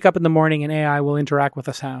 We'll wake up in the morning and AI will interact with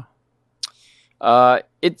us how?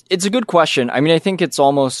 It's a good question. I mean, I think it's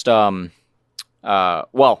almost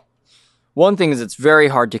one thing is it's very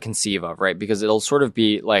hard to conceive of, right? Because it'll sort of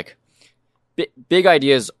be like big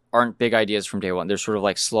ideas aren't big ideas from day one. They're sort of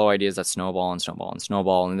like slow ideas that snowball and snowball and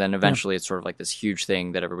snowball, and then eventually it's sort of like this huge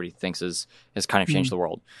thing that everybody thinks has kind of changed the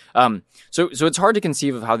world. So it's hard to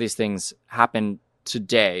conceive of how these things happen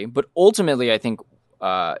today, but ultimately I think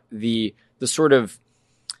the sort of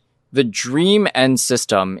the dream end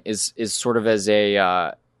system is sort of as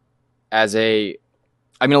a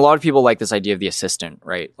I mean, a lot of people like this idea of the assistant,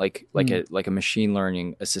 right? Like a machine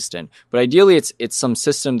learning assistant. But ideally, it's some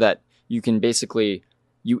system that you can basically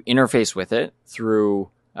you interface with it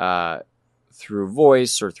through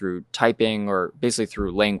voice or through typing or basically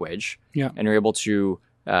through language. Yeah. And you're able to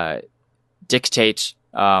dictate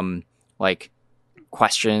like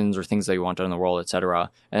questions or things that you want done in the world,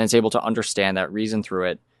 etc. And it's able to understand that, reason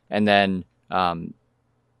through it, and then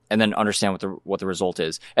understand what the result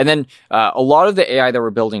is. And then a lot of the AI that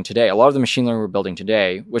we're building today, a lot of the machine learning we're building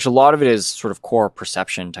today, which a lot of it is sort of core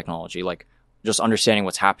perception technology, like just understanding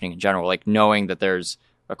what's happening in general, like knowing that there's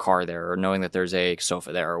a car there or knowing that there's a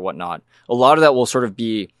sofa there or whatnot. A lot of that will sort of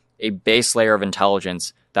be a base layer of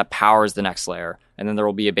intelligence that powers the next layer. And then there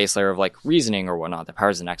will be a base layer of like reasoning or whatnot that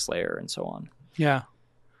powers the next layer and so on. Yeah.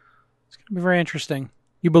 It's going to be very interesting.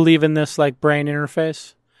 You believe in this like brain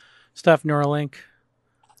interface stuff, Neuralink?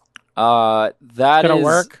 That gonna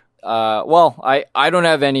work. Well, I don't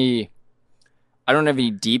have any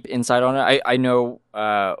deep insight on it. I know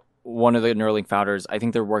one of the Neuralink founders. I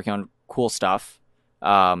think they're working on cool stuff.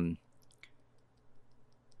 I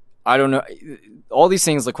don't know. All these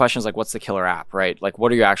things, the question is like, what's the killer app, right? Like,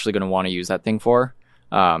 what are you actually going to want to use that thing for?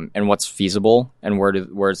 And what's feasible, and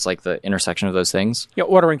where it's like the intersection of those things. Yeah,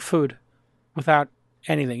 ordering food without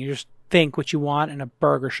anything. You just think what you want, and a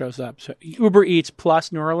burger shows up. So Uber Eats plus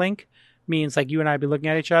Neuralink means like you and I'd be looking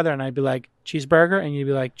at each other, and I'd be like cheeseburger, and you'd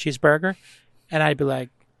be like cheeseburger, and I'd be like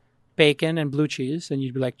bacon and blue cheese, and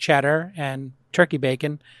you'd be like cheddar and turkey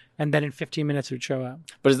bacon, and then in 15 minutes it would show up.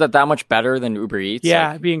 But is that much better than Uber Eats? Yeah,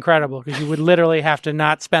 like... it'd be incredible because you would literally have to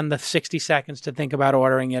not spend the 60 seconds to think about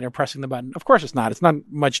ordering it or pressing the button. Of course it's not. It's not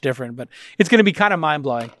much different, but it's going to be kind of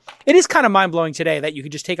mind-blowing. It is kind of mind-blowing today that you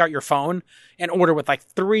could just take out your phone and order with like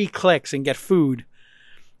 3 clicks and get food.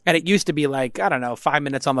 And it used to be like, I don't know, 5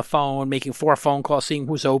 minutes on the phone, making 4 phone calls, seeing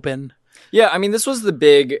who's open. Yeah, I mean, this was the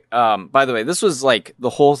big, by the way, this was like the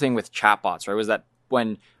whole thing with chatbots, right? Was that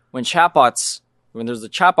when there's the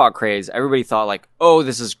chatbot craze, everybody thought like, oh,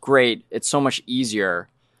 this is great. It's so much easier.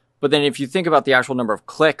 But then if you think about the actual number of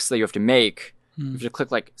clicks that you have to make, you have to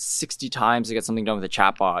click like 60 times to get something done with a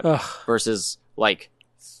chatbot versus like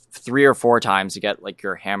 3 or 4 times to get like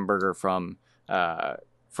your hamburger from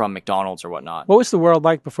McDonald's or whatnot. What was the world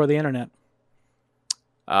like before the internet?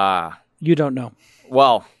 You don't know.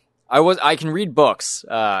 Well, I can read books.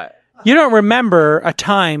 You don't remember a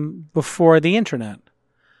time before the internet.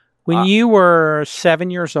 When you were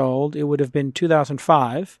 7 years old, it would have been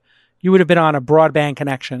 2005. You would have been on a broadband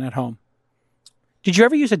connection at home. Did you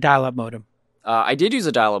ever use a dial-up modem? I did use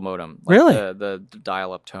a dial-up modem. Really? The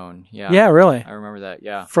dial-up tone. Yeah. Yeah, really. I remember that.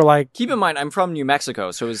 Yeah. For like, Keep in mind, I'm from New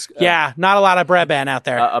Mexico, so it was not a lot of broadband out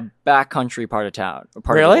there. a backcountry part of town,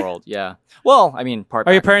 part Really? of the world. Yeah. Well, I mean, part.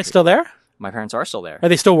 Are your parents backcountry. still there? My parents are still there. Are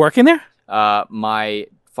they still working there? My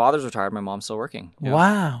father's retired. My mom's still working. Yeah.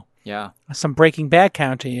 Wow. Yeah. Some Breaking Bad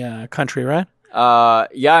country, right?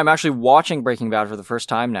 Yeah, I'm actually watching Breaking Bad for the first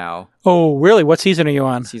time now. Oh, really? What season are you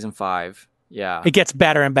on? Season 5. Yeah. It gets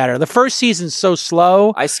better and better. The first season's so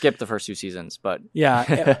slow. I skipped the first 2 seasons, but Yeah,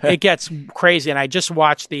 it gets crazy. And I just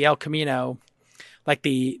watched the El Camino.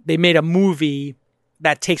 They made a movie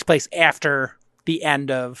that takes place after the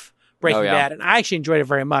end of Breaking Bad, and I actually enjoyed it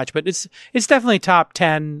very much. But it's definitely top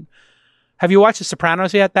 10. Have you watched The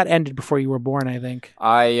Sopranos yet? That ended before you were born, I think.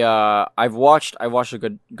 I've watched a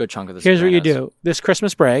good chunk of this. Here's what you do: this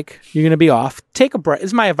Christmas break, you're going to be off. Take a break. This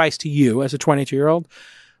is my advice to you as a 22-year-old.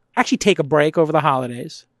 Actually, take a break over the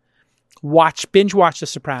holidays. Binge watch The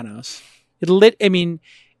Sopranos. It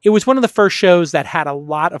was one of the first shows that had a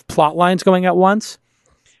lot of plot lines going at once.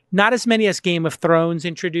 Not as many as Game of Thrones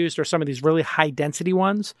introduced or some of these really high density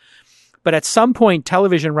ones. But at some point,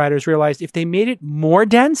 television writers realized if they made it more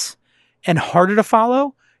dense and harder to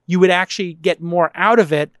follow, you would actually get more out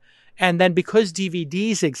of it. And then because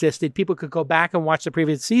DVDs existed, people could go back and watch the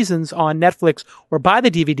previous seasons on Netflix or buy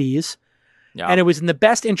the DVDs. Yeah. And it was in the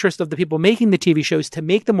best interest of the people making the TV shows to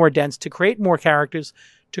make them more dense, to create more characters,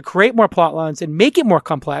 to create more plot lines and make it more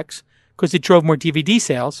complex because it drove more DVD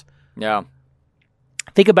sales. Yeah.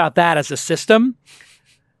 Think about that as a system.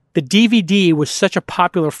 The DVD was such a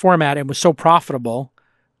popular format and was so profitable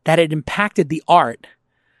that it impacted the art.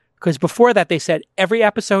 Because before that, they said every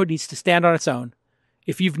episode needs to stand on its own.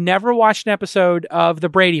 If you've never watched an episode of The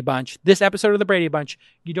Brady Bunch, this episode of The Brady Bunch,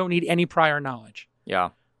 you don't need any prior knowledge. Yeah.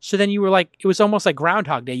 So then you were like, it was almost like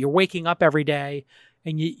Groundhog Day. You're waking up every day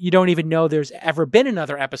and you don't even know there's ever been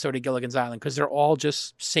another episode of Gilligan's Island because they're all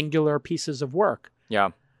just singular pieces of work. Yeah.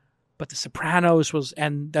 But The Sopranos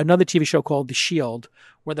and another TV show called The Shield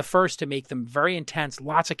were the first to make them very intense,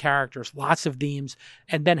 lots of characters, lots of themes,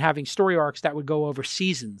 and then having story arcs that would go over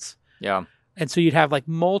seasons. Yeah. And so you'd have like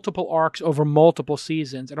multiple arcs over multiple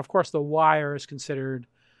seasons. And of course, The Wire is considered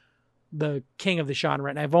the king of the genre.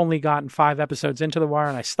 And I've only gotten 5 episodes into The Wire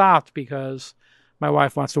and I stopped because my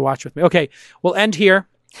wife wants to watch with me. Okay, we'll end here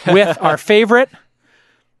with our favorite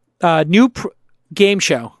game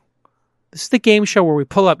show. This is the game show where we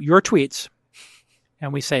pull up your tweets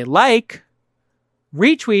and we say like,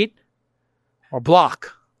 retweet, or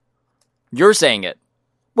block. You're saying it.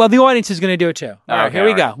 Well, the audience is going to do it too. All right, here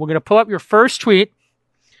we go. We're going to pull up your first tweet.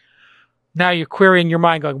 Now you're querying your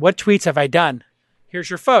mind going, what tweets have I done? Here's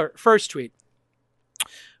your first tweet.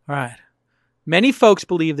 All right. Many folks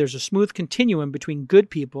believe there's a smooth continuum between good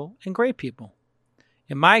people and great people.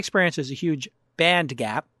 In my experience, there's a huge band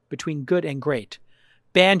gap between good and great.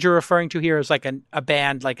 Band you're referring to here is like a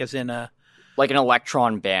band, like as in a... Like an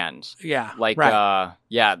electron band. Yeah. Like, right.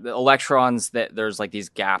 The electrons, that there's like these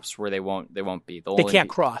gaps where they won't be. They can't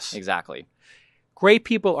cross. Exactly. Great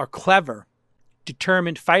people are clever,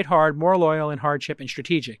 determined, fight hard, more loyal in hardship, and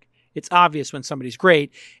strategic. It's obvious when somebody's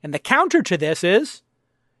great. And the counter to this is,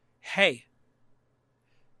 hey,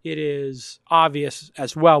 it is obvious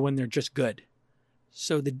as well when they're just good.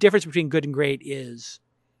 So the difference between good and great is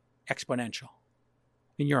exponential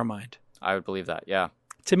in your mind. I would believe that, yeah.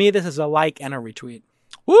 To me, this is a like and a retweet.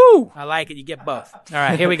 Woo! I like it. You get both. All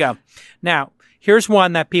right, here we go. Now, here's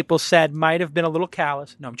one that people said might have been a little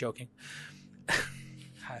callous. No, I'm joking.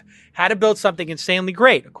 How to build something insanely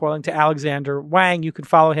great, according to Alexander Wang. You can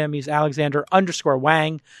follow him. He's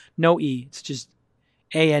Alexander_Wang. No E. It's just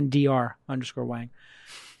ANDR_Wang.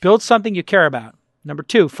 Build something you care about. Number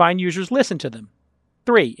 2, find users, listen to them.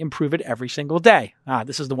 3, improve it every single day.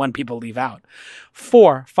 This is the one people leave out.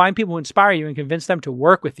 4, find people who inspire you and convince them to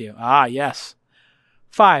work with you. Yes.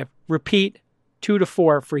 5, repeat 2 to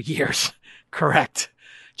 4 for years. Correct.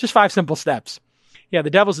 Just 5 simple steps. Yeah, the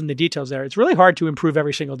devil's in the details there. It's really hard to improve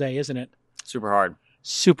every single day, isn't it? Super hard.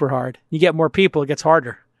 Super hard. You get more people, it gets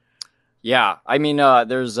harder. Yeah. I mean,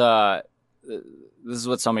 there's... this is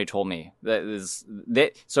what somebody told me.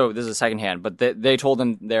 So this is secondhand, but they told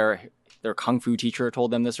them their kung fu teacher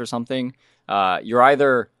told them this or something. You're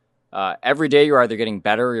either every day you're either getting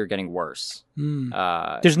better or you're getting worse.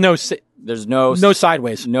 There's no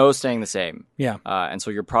sideways. No staying the same. Yeah. And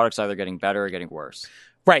so your product's either getting better or getting worse.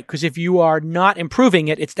 Right, because if you are not improving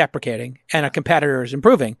it, it's deprecating, and a competitor is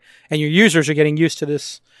improving, and your users are getting used to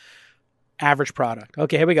this average product.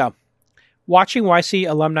 Okay, here we go. Watching YC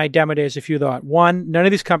alumni demo days, if you thought, 1, none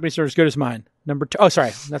of these companies are as good as mine. Number 2. Oh,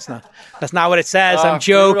 sorry. That's not what it says. I'm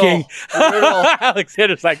joking. Brutal.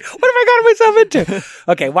 Alexander's like, what have I gotten myself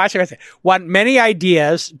into? Okay, watch what I say. Want many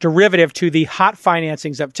ideas derivative to the hot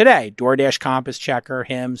financings of today. DoorDash, Compass, Checker,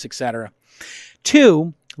 HIMS, etc.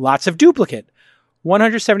 2, lots of duplicate.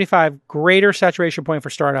 175 greater saturation point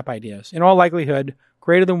for startup ideas. In all likelihood,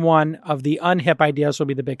 greater than one of the unhip ideas will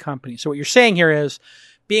be the big company. So what you're saying here is,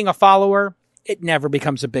 being a follower, it never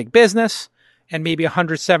becomes a big business, and maybe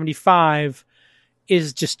 175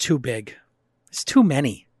 is just too big. It's too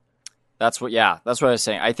many. That's what I was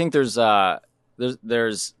saying. I think there's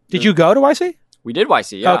Did you go to YC? We did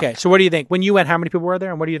YC, yeah. Okay, so what do you think? When you went, how many people were there,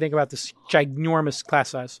 and what do you think about this ginormous class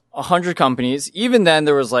size? 100 companies. Even then,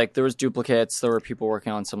 there was duplicates. There were people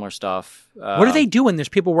working on similar stuff. What do they do when there's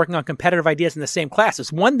people working on competitive ideas in the same class?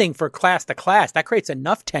 It's one thing for class to class. That creates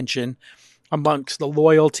enough tension amongst the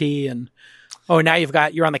loyalty and, now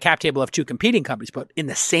you're on the cap table of 2 competing companies, but in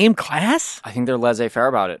the same class? I think they're laissez-faire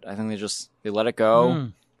about it. I think they let it go.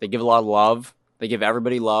 They give a lot of love. They give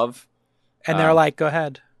everybody love. And they're like, go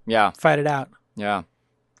ahead. Yeah. Fight it out. Yeah.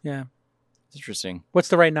 Yeah. It's interesting. What's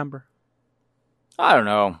the right number? I don't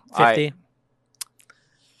know. 50?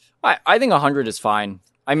 I think 100 is fine.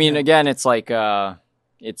 I mean, again, it's like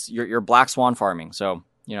you're black swan farming, so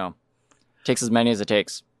it takes as many as it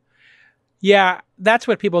takes. Yeah, that's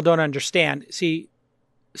what people don't understand. See,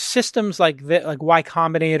 systems like Y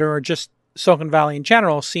Combinator or just Silicon Valley in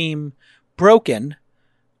general seem broken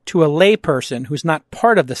to a layperson who's not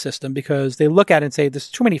part of the system, because they look at it and say, there's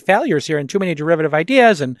too many failures here and too many derivative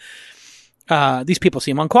ideas, and these people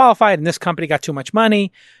seem unqualified, and this company got too much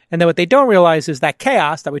money. And then what they don't realize is that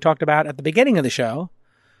chaos that we talked about at the beginning of the show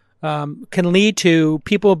can lead to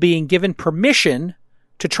people being given permission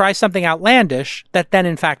to try something outlandish that then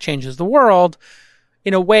in fact changes the world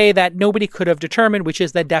in a way that nobody could have determined, which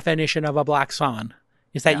is the definition of a black swan,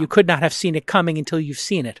 is that you could not have seen it coming until you've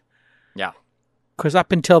seen it. Yeah. Because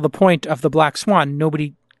up until the point of the black swan,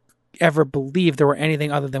 nobody ever believed there were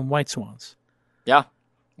anything other than white swans. Yeah,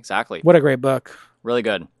 exactly. What a great book. Really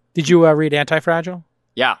good. Did you read Anti-Fragile?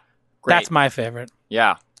 Yeah. Great. That's my favorite.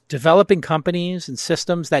 Yeah. Developing companies and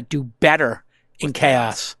systems that do better in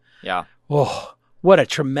chaos. Yeah. Oh, what a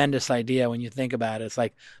tremendous idea when you think about it. It's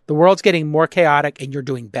like the world's getting more chaotic and you're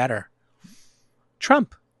doing better.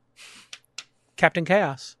 Trump. Captain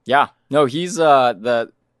Chaos. Yeah. No, he's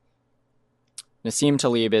the Nassim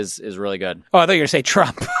Taleb is really good. Oh, I thought you were going to say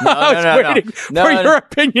Trump. No, I was waiting for your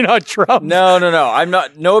opinion on Trump. No. I'm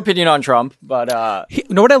not. No opinion on Trump, but you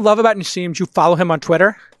know what I love about Nassim? You follow him on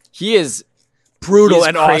Twitter. He is brutal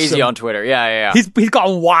and crazy awesome on Twitter. Yeah. He's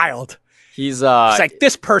gone wild. He's like,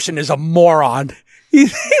 this person is a moron.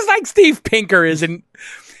 He's like Steve Pinker is an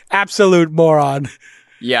absolute moron.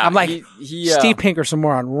 Yeah, I'm like, Steve Pinker's a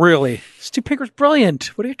moron. Really? Steve Pinker's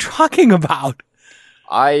brilliant. What are you talking about?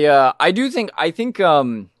 I think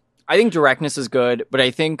directness is good, but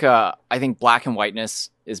I think black and whiteness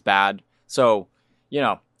is bad. So,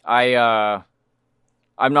 I'm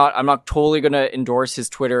not totally going to endorse his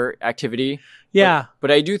Twitter activity. Yeah.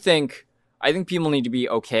 But I think people need to be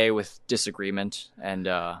okay with disagreement, and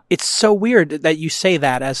it's so weird that you say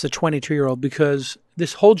that as a 22-year-old, because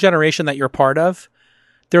this whole generation that you're part of,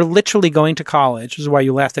 they're literally going to college. This is why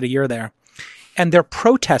you lasted a year there. And they're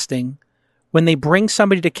protesting when they bring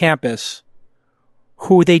somebody to campus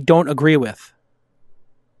who they don't agree with.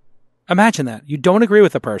 Imagine that. You don't agree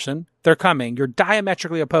with a person. They're coming. You're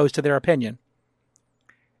diametrically opposed to their opinion.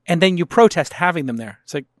 And then you protest having them there.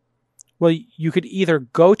 It's like, well, you could either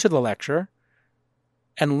go to the lecture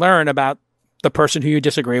and learn about the person who you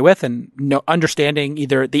disagree with, and understanding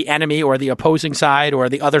either the enemy or the opposing side or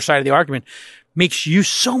the other side of the argument makes you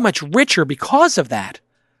so much richer because of that.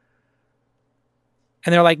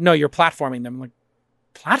 And they're like, no, you're platforming them. I'm like,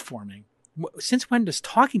 platforming? Since when does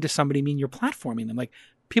talking to somebody mean you're platforming them? Like,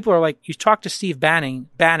 people are like, you talk to Steve Bannon,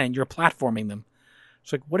 you're platforming them.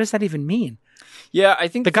 It's like, what does that even mean? Yeah, I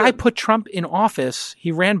think the guy put Trump in office.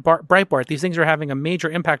 He ran Breitbart. These things are having a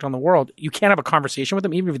major impact on the world. You can't have a conversation with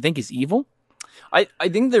him, even if you think he's evil. I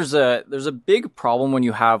think there's a big problem when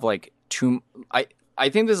you have like too. I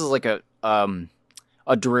think this is like a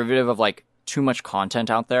derivative of like too much content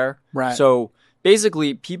out there. Right. So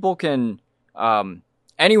basically, people can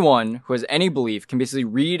anyone who has any belief can basically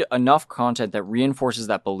read enough content that reinforces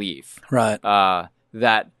that belief. Right.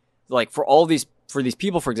 That like for these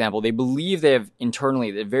people, for example, they believe they have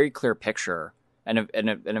internally a very clear picture and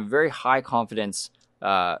a very high confidence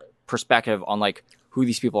perspective on like who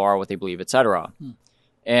these people are, what they believe, etc.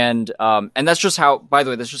 And that's just how. By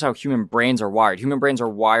the way, that's just how human brains are wired. Human brains are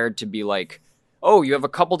wired to be like, oh, you have a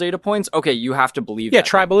couple data points, okay, you have to believe. Yeah, that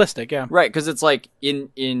tribalistic. Yeah, right. Because it's like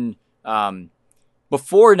in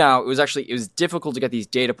Before now, it was difficult to get these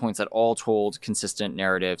data points that all told consistent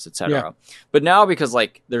narratives, etc. Yeah. But now, because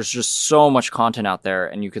like there's just so much content out there,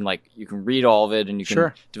 and you can read all of it, and you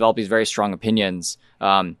can develop these very strong opinions.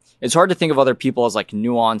 It's hard to think of other people as like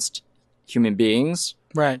nuanced human beings,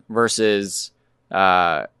 right? Versus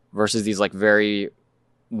these like very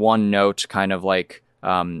one note kind of like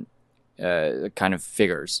kind of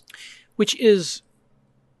figures, which is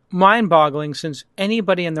mind-boggling, since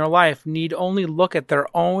anybody in their life need only look at their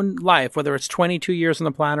own life, whether it's 22 years on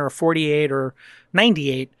the planet or 48 or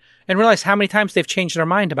 98, and realize how many times they've changed their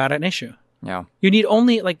mind about an issue. Yeah. You need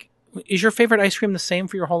only, like, is your favorite ice cream the same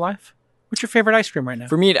for your whole life? What's your favorite ice cream right now?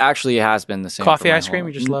 For me, it actually has been the same. Coffee ice cream?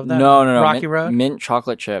 You just love that? No. Rocky Road? Mint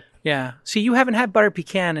chocolate chip. Yeah. See, you haven't had butter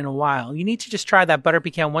pecan in a while. You need to just try that butter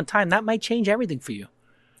pecan one time. That might change everything for you.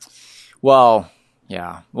 Well...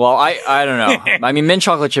 yeah. Well, I don't know. I mean, mint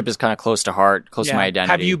chocolate chip is kind of close to heart, close to my identity.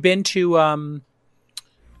 Have you been to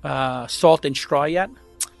Salt and Straw yet?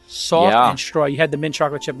 Salt and Straw. You had the mint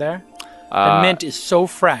chocolate chip there? The mint is so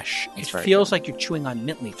fresh. It feels like you're chewing on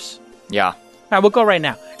mint leaves. Yeah. All right, we'll go right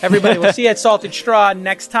now. Everybody, we'll see you at Salt and Straw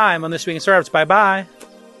next time on This Week in Startups. Bye-bye.